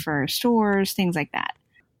traffic for stores, things like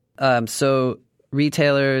that. So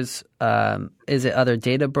retailers, is it other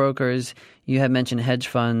data brokers? You have mentioned hedge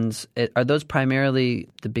funds. Are those primarily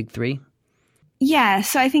the big three? Yeah.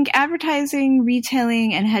 So I think advertising,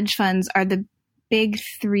 retailing, and hedge funds are the big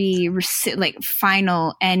three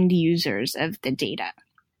final end users of the data.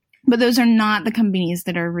 But those are not the companies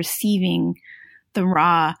that are receiving the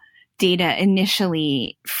raw data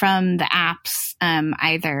initially from the apps,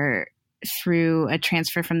 either through a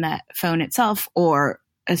transfer from the phone itself or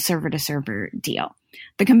a server-to-server deal.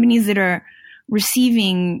 The companies that are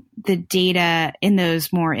receiving the data in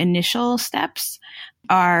those more initial steps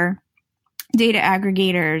are data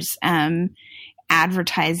aggregators,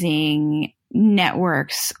 advertising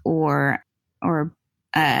networks or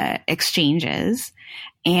exchanges,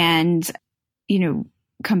 and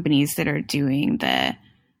companies that are doing the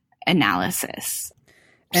analysis.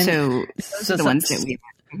 And so those are the ones that we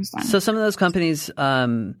focused on. So some of those companies,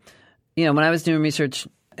 when I was doing research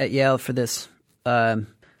at Yale for this, some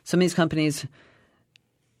of these companies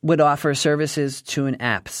would offer services to an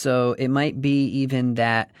app. So it might be even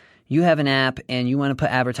that you have an app and you want to put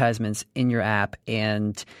advertisements in your app,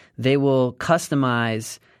 and they will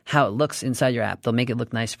customize how it looks inside your app. They'll make it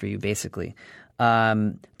look nice for you, basically.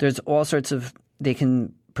 There's all sorts of – they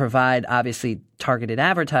can provide, obviously, targeted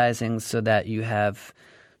advertising so that you have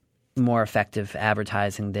more effective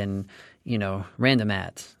advertising than, random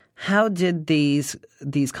ads. How did these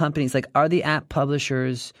companies – are the app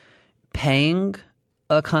publishers paying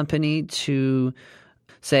a company to,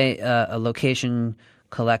 say, a location –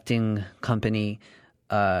 collecting company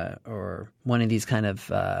or one of these kind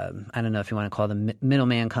of, I don't know if you want to call them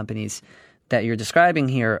middleman companies that you're describing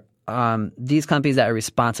here, these companies that are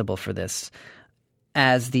responsible for this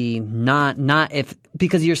as the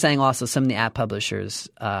because you're saying also some of the app publishers,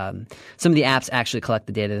 some of the apps actually collect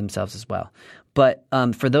the data themselves as well. But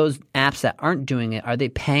for those apps that aren't doing it, are they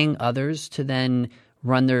paying others to then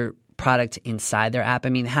run their product inside their app? I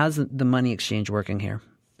mean, how's the money exchange working here?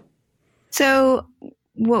 So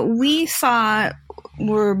what we saw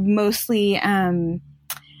were mostly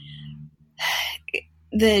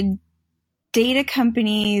the data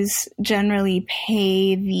companies generally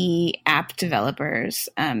pay the app developers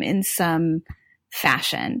in some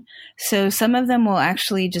fashion. So some of them will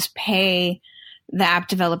actually just pay the app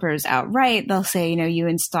developers outright. They'll say, you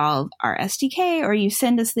install our SDK or you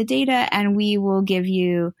send us the data and we will give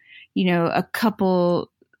you, a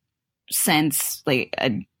couple cents, like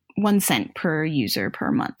 1 cent per user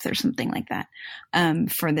per month or something like that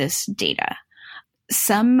for this data.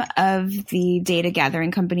 Some of the data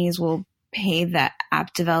gathering companies will pay the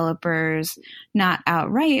app developers not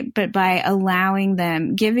outright, but by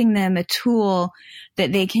giving them a tool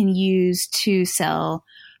that they can use to sell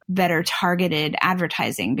better targeted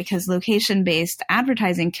advertising, because location-based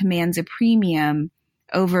advertising commands a premium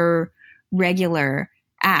over regular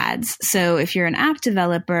ads. So if you're an app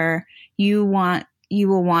developer, you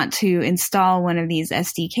will want to install one of these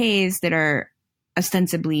SDKs that are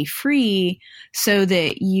ostensibly free so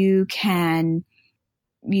that you can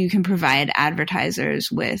provide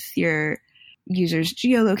advertisers with your user's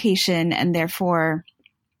geolocation and therefore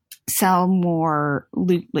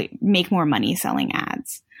make more money selling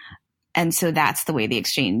ads. And so that's the way the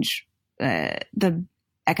exchange, the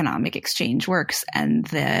economic exchange works. And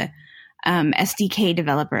the SDK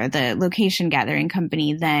developer, the location gathering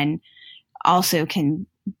company, then also can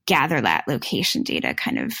gather that location data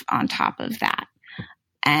kind of on top of that.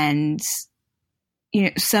 And,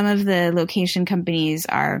 some of the location companies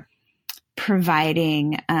are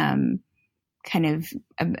providing kind of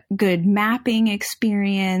a good mapping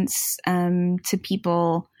experience to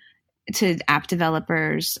people, to app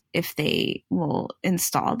developers, if they will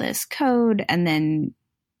install this code, and then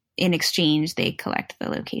in exchange they collect the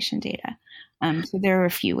location data. So there are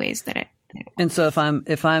a few ways that it. And so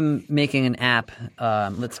if I'm making an app,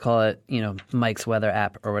 let's call it, Mike's Weather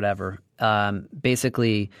app or whatever,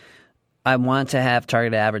 basically I want to have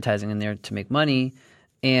targeted advertising in there to make money,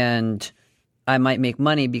 and I might make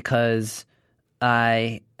money because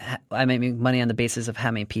I might make money on the basis of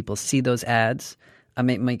how many people see those ads. I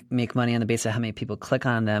might make money on the basis of how many people click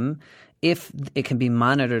on them. If it can be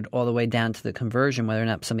monitored all the way down to the conversion, whether or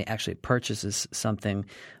not somebody actually purchases something,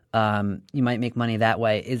 you might make money that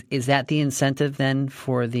way. Is that the incentive then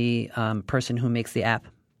for the person who makes the app?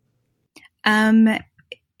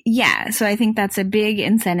 Yeah. So I think that's a big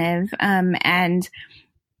incentive. And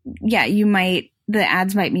yeah, the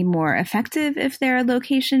ads might be more effective if they're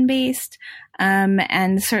location based.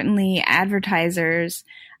 And certainly advertisers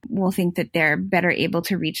will think that they're better able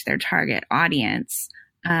to reach their target audience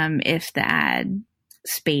if the ad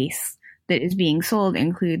space that is being sold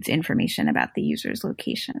includes information about the user's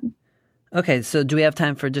location. Okay, so do we have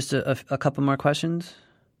time for just a couple more questions?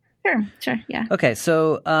 Sure, yeah. Okay,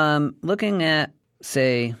 so looking at,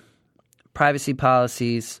 say, privacy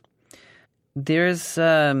policies, there's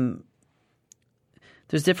different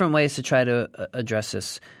ways to try to address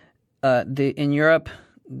this. In Europe,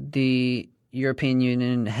 the European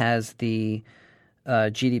Union has the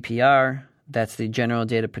GDPR, that's the General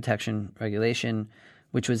Data Protection Regulation,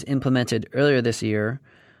 which was implemented earlier this year.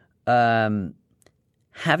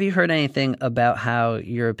 Have you heard anything about how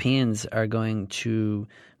Europeans are going to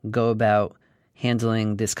go about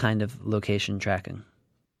handling this kind of location tracking?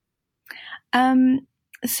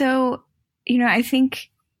 So, I think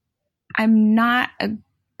I'm not a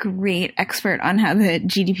great expert on how the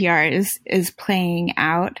GDPR is playing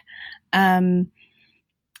out. I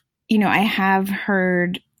have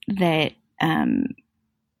heard that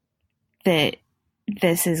that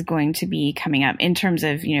this is going to be coming up in terms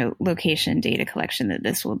of, location data collection, that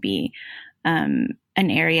this will be an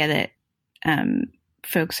area that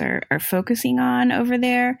folks are focusing on over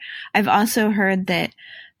there. I've also heard that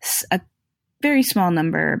a very small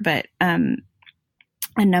number, but a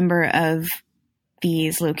number of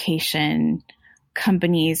these location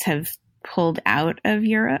companies have pulled out of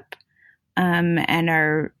Europe and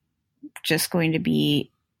are just going to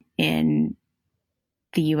be in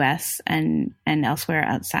the US and elsewhere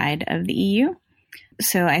outside of the EU.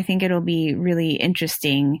 So I think it'll be really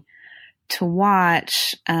interesting to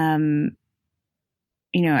watch. I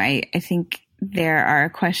think there are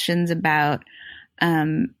questions about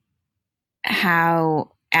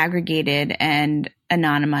how aggregated and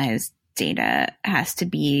anonymized data has to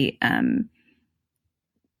be, in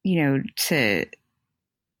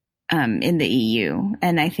the EU.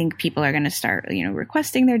 And I think people are going to start,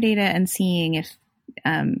 requesting their data and seeing if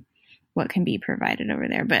what can be provided over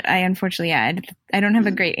there. But I unfortunately, I don't have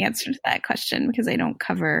a great answer to that question because I don't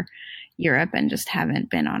cover Europe and just haven't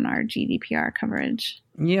been on our GDPR coverage.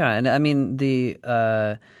 Yeah, and I mean the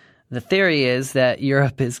theory is that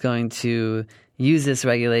Europe is going to use this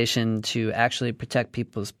regulation to actually protect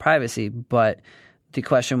people's privacy, but the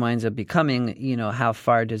question winds up becoming, how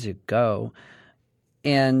far does it go?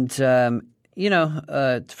 And for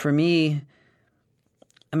me,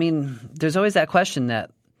 I mean, there's always that question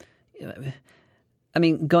that,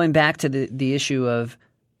 going back to the issue of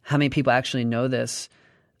how many people actually know this,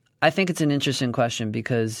 I think it's an interesting question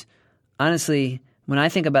because honestly, when I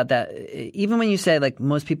think about that, even when you say like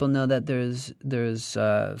most people know that there's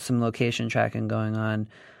some location tracking going on,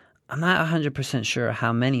 I'm not 100% sure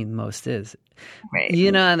how many most is.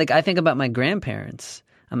 Right. I think about my grandparents.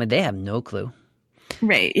 They have no clue.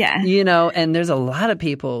 Right, yeah. And there's a lot of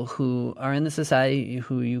people who are in the society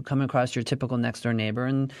who you come across your typical next door neighbor,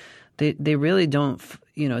 and they really don't,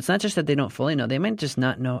 it's not just that they don't fully know. They might just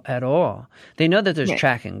not know at all. They know that there's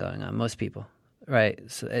tracking going on, most people, right,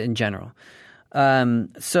 so, in general.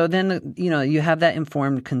 So then, you have that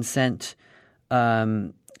informed consent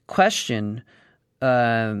question.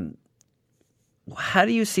 How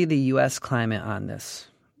do you see the U.S. climate on this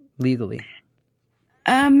legally?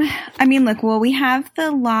 We have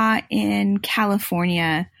the law in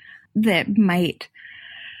California that might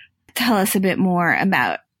tell us a bit more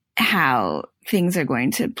about how things are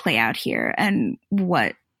going to play out here and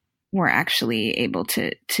what we're actually able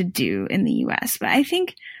to do in the U.S. But I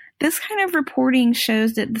think this kind of reporting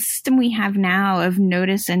shows that the system we have now of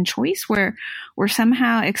notice and choice, where we're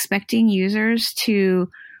somehow expecting users to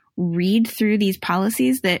read through these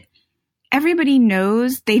policies that everybody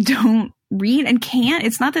knows they don't read and can't.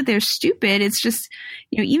 It's not that they're stupid. It's just,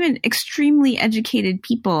 even extremely educated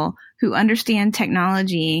people who understand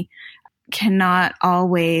technology cannot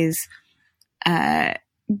always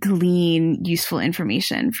glean useful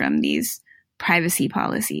information from these privacy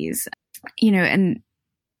policies, and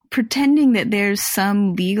pretending that there's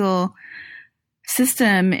some legal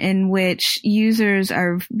system in which users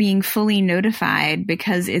are being fully notified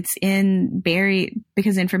because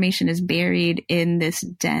because information is buried in this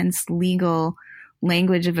dense legal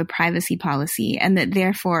language of a privacy policy, and that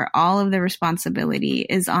therefore all of the responsibility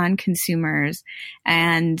is on consumers.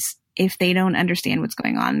 And if they don't understand what's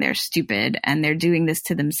going on, they're stupid and they're doing this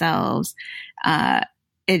to themselves. I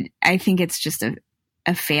think it's just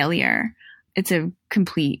a failure. It's a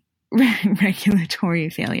complete regulatory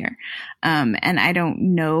failure. And I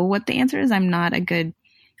don't know what the answer is. I'm not a good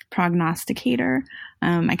prognosticator.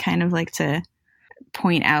 I kind of like to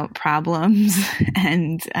point out problems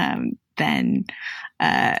and then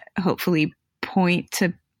hopefully point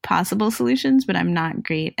to possible solutions, but I'm not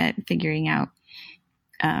great at figuring out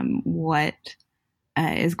what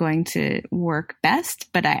is going to work best.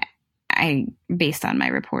 But I, based on my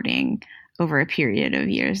reporting over a period of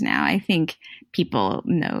years now, I think people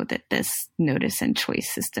know that this notice and choice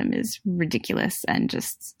system is ridiculous and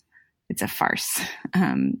just, it's a farce.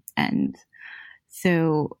 And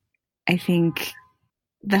so I think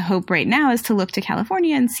the hope right now is to look to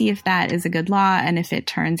California and see if that is a good law, and if it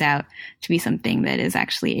turns out to be something that is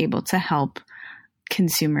actually able to help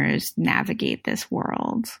consumers navigate this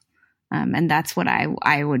world. And that's what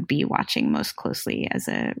I would be watching most closely as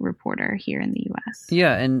a reporter here in the U.S.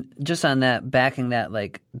 Yeah, and just on that, backing that,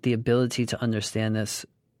 like the ability to understand this,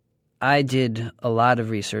 I did a lot of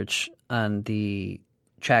research on the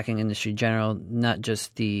tracking industry in general, not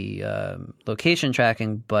just the location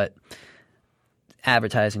tracking, but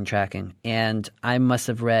advertising tracking. And I must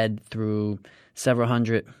have read through several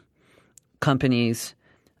hundred companies.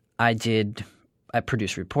 I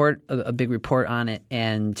produced a big report on it,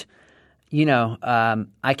 and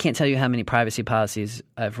I can't tell you how many privacy policies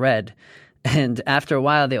I've read. And after a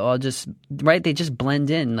while, they all they just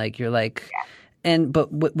blend in. Like you're like,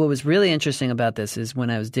 but what was really interesting about this is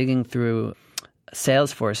when I was digging through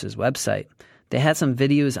Salesforce's website, they had some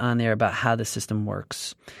videos on there about how the system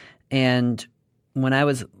works. And when I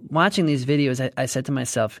was watching these videos, I said to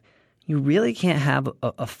myself, you really can't have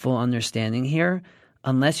a full understanding here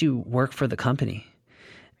unless you work for the company.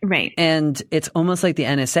 Right. And it's almost like the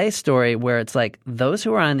NSA story where it's like those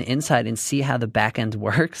who are on the inside and see how the back end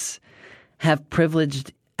works have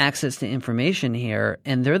privileged access to information here,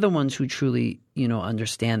 and they're the ones who truly,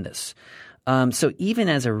 understand this. So even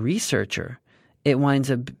as a researcher, it winds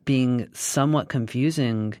up being somewhat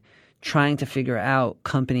confusing trying to figure out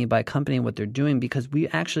company by company what they're doing, because we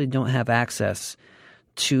actually don't have access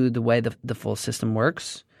to the way the full system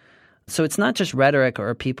works. So it's not just rhetoric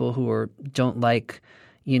or people who don't like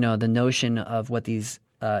the notion of what these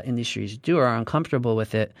industries do or are uncomfortable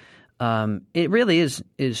with it. It really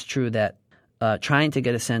is true that trying to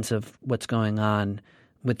get a sense of what's going on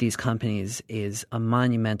with these companies is a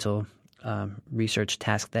monumental research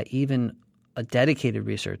task that even a dedicated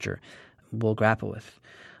researcher will grapple with.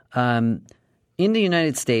 In the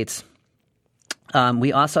United States,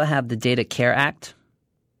 we also have the Data Care Act,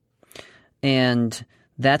 and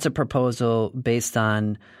that's a proposal based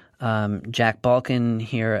on Jack Balkin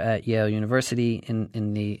here at Yale University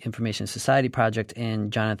in the Information Society Project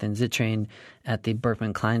and Jonathan Zittrain at the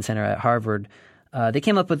Berkman Klein Center at Harvard. They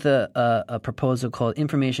came up with a proposal called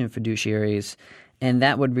Information Fiduciaries, and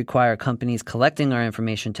that would require companies collecting our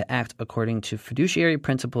information to act according to fiduciary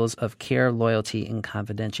principles of care, loyalty, and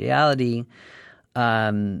confidentiality.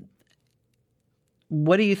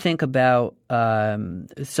 What do you think about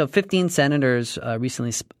so 15 senators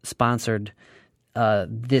recently sponsored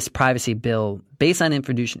this privacy bill based on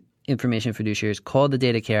information fiduciaries called the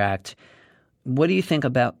Data Care Act. What do you think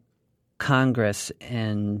about Congress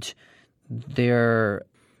and their,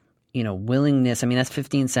 willingness? I mean, that's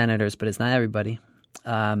 15 senators, but it's not everybody.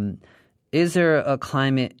 Is there a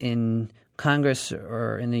climate in Congress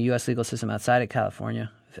or in the U.S. legal system outside of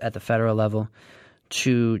California at the federal level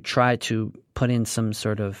to try to put in some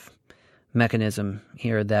sort of mechanism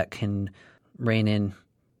here that can rein in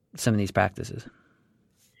some of these practices?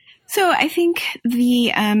 So I think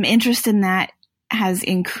the interest in that has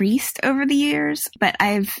increased over the years, but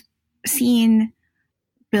I've seen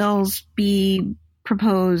bills be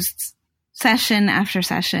proposed session after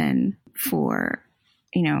session for,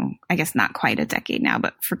 I guess not quite a decade now,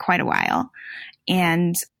 but for quite a while.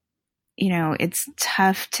 And, it's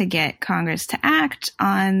tough to get Congress to act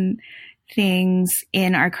on things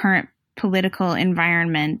in our current political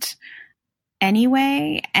environment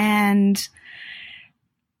anyway. And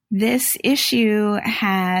this issue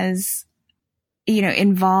has,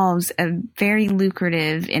 involves a very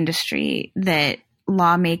lucrative industry that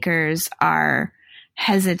lawmakers are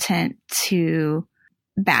hesitant to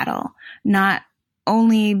battle, not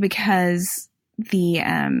only because they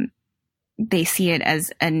see it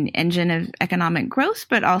as an engine of economic growth,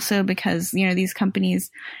 but also because, these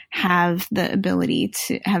companies have the ability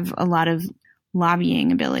to have a lot of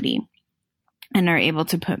lobbying ability and are able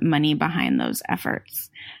to put money behind those efforts.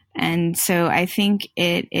 And so I think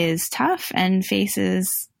it is tough and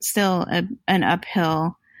faces still an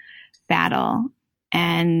uphill battle.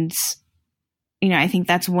 And, I think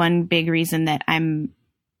that's one big reason that I'm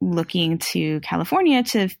looking to California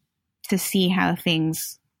to see how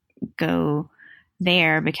things go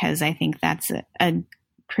there, because I think that's a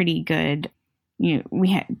pretty good,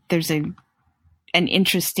 there's an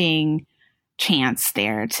interesting chance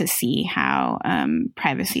there to see how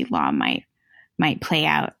privacy law might play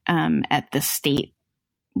out at the state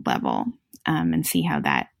level, and see how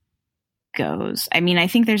that goes. I mean, I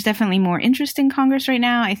think there's definitely more interest in Congress right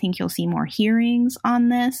now. I think you'll see more hearings on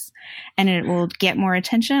this and it will get more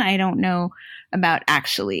attention. I don't know about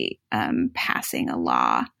actually passing a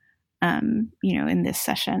law in this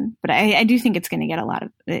session, but I do think it's going to get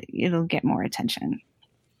it'll get more attention.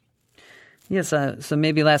 Yes. So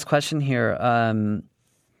maybe last question here.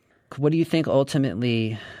 What do you think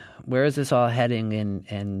ultimately, where is this all heading?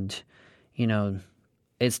 And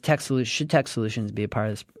should tech solutions be a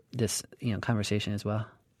part of this conversation as well?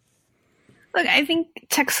 Look, I think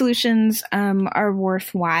tech solutions are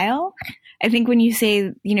worthwhile. I think when you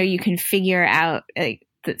say, you can figure out that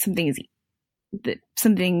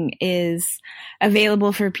something is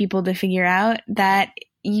available for people to figure out, that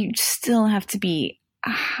you still have to be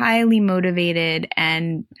highly motivated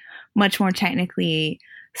and much more technically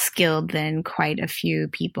skilled than quite a few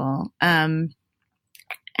people. And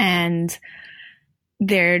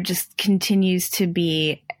there just continues to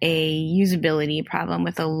be a usability problem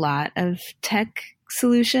with a lot of tech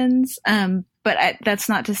solutions. But that's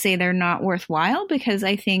not to say they're not worthwhile, because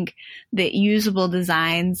I think that usable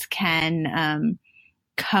designs can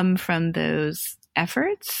come from those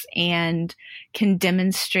efforts and can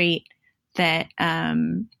demonstrate that,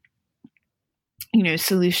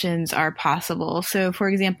 solutions are possible. So, for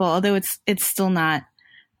example, although it's still not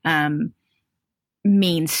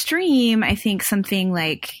mainstream, I think something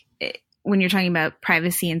like, when you're talking about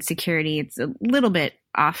privacy and security, it's a little bit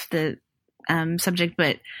off the subject,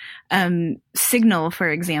 but Signal, for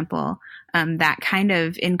example, that kind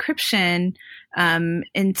of encryption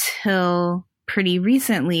until pretty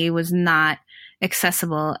recently was not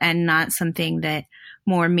accessible and not something that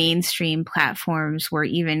more mainstream platforms were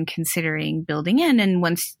even considering building in. And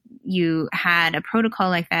once you had a protocol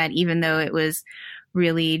like that, even though it was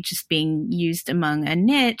really just being used among a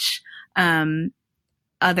niche,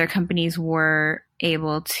 other companies were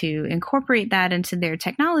able to incorporate that into their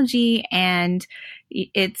technology, and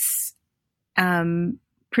it's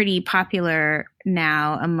pretty popular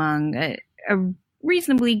now among a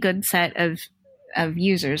reasonably good set of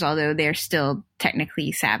users, although they're still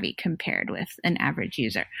technically savvy compared with an average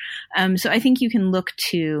user. So I think you can look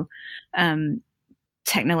to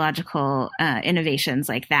technological innovations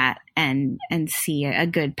like that and see a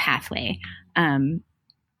good pathway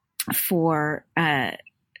for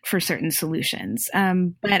certain solutions.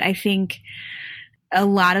 But I think a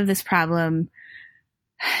lot of this problem,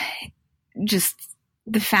 just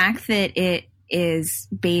the fact that it is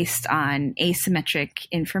based on asymmetric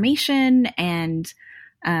information and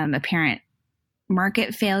apparent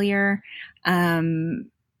market failure,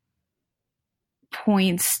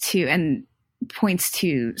 points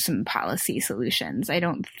to some policy solutions. I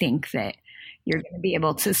don't think that you're going to be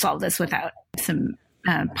able to solve this without some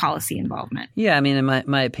policy involvement. Yeah, I mean, in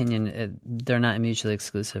my opinion, they're not mutually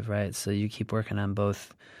exclusive, right? So you keep working on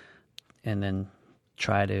both and then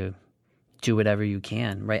try to do whatever you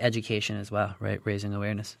can, right? Education as well, right? Raising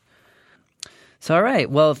awareness. So, all right.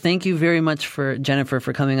 Well, thank you very much Jennifer,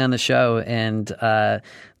 for coming on the show. And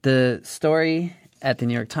the story at the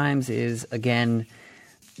New York Times is, again,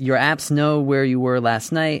 your apps know where you were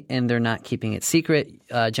last night, and they're not keeping it secret.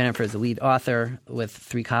 Jennifer is the lead author with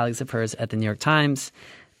 3 colleagues of hers at the New York Times.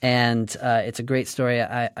 And it's a great story.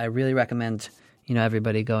 I really recommend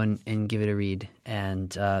everybody go and give it a read.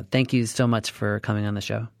 And thank you so much for coming on the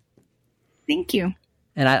show. Thank you.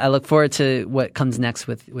 And I look forward to what comes next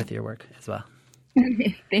with your work as well.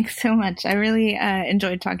 Thanks so much. I really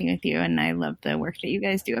enjoyed talking with you, and I love the work that you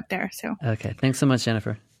guys do up there. So okay. Thanks so much,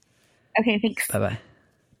 Jennifer. Okay, thanks. Bye-bye.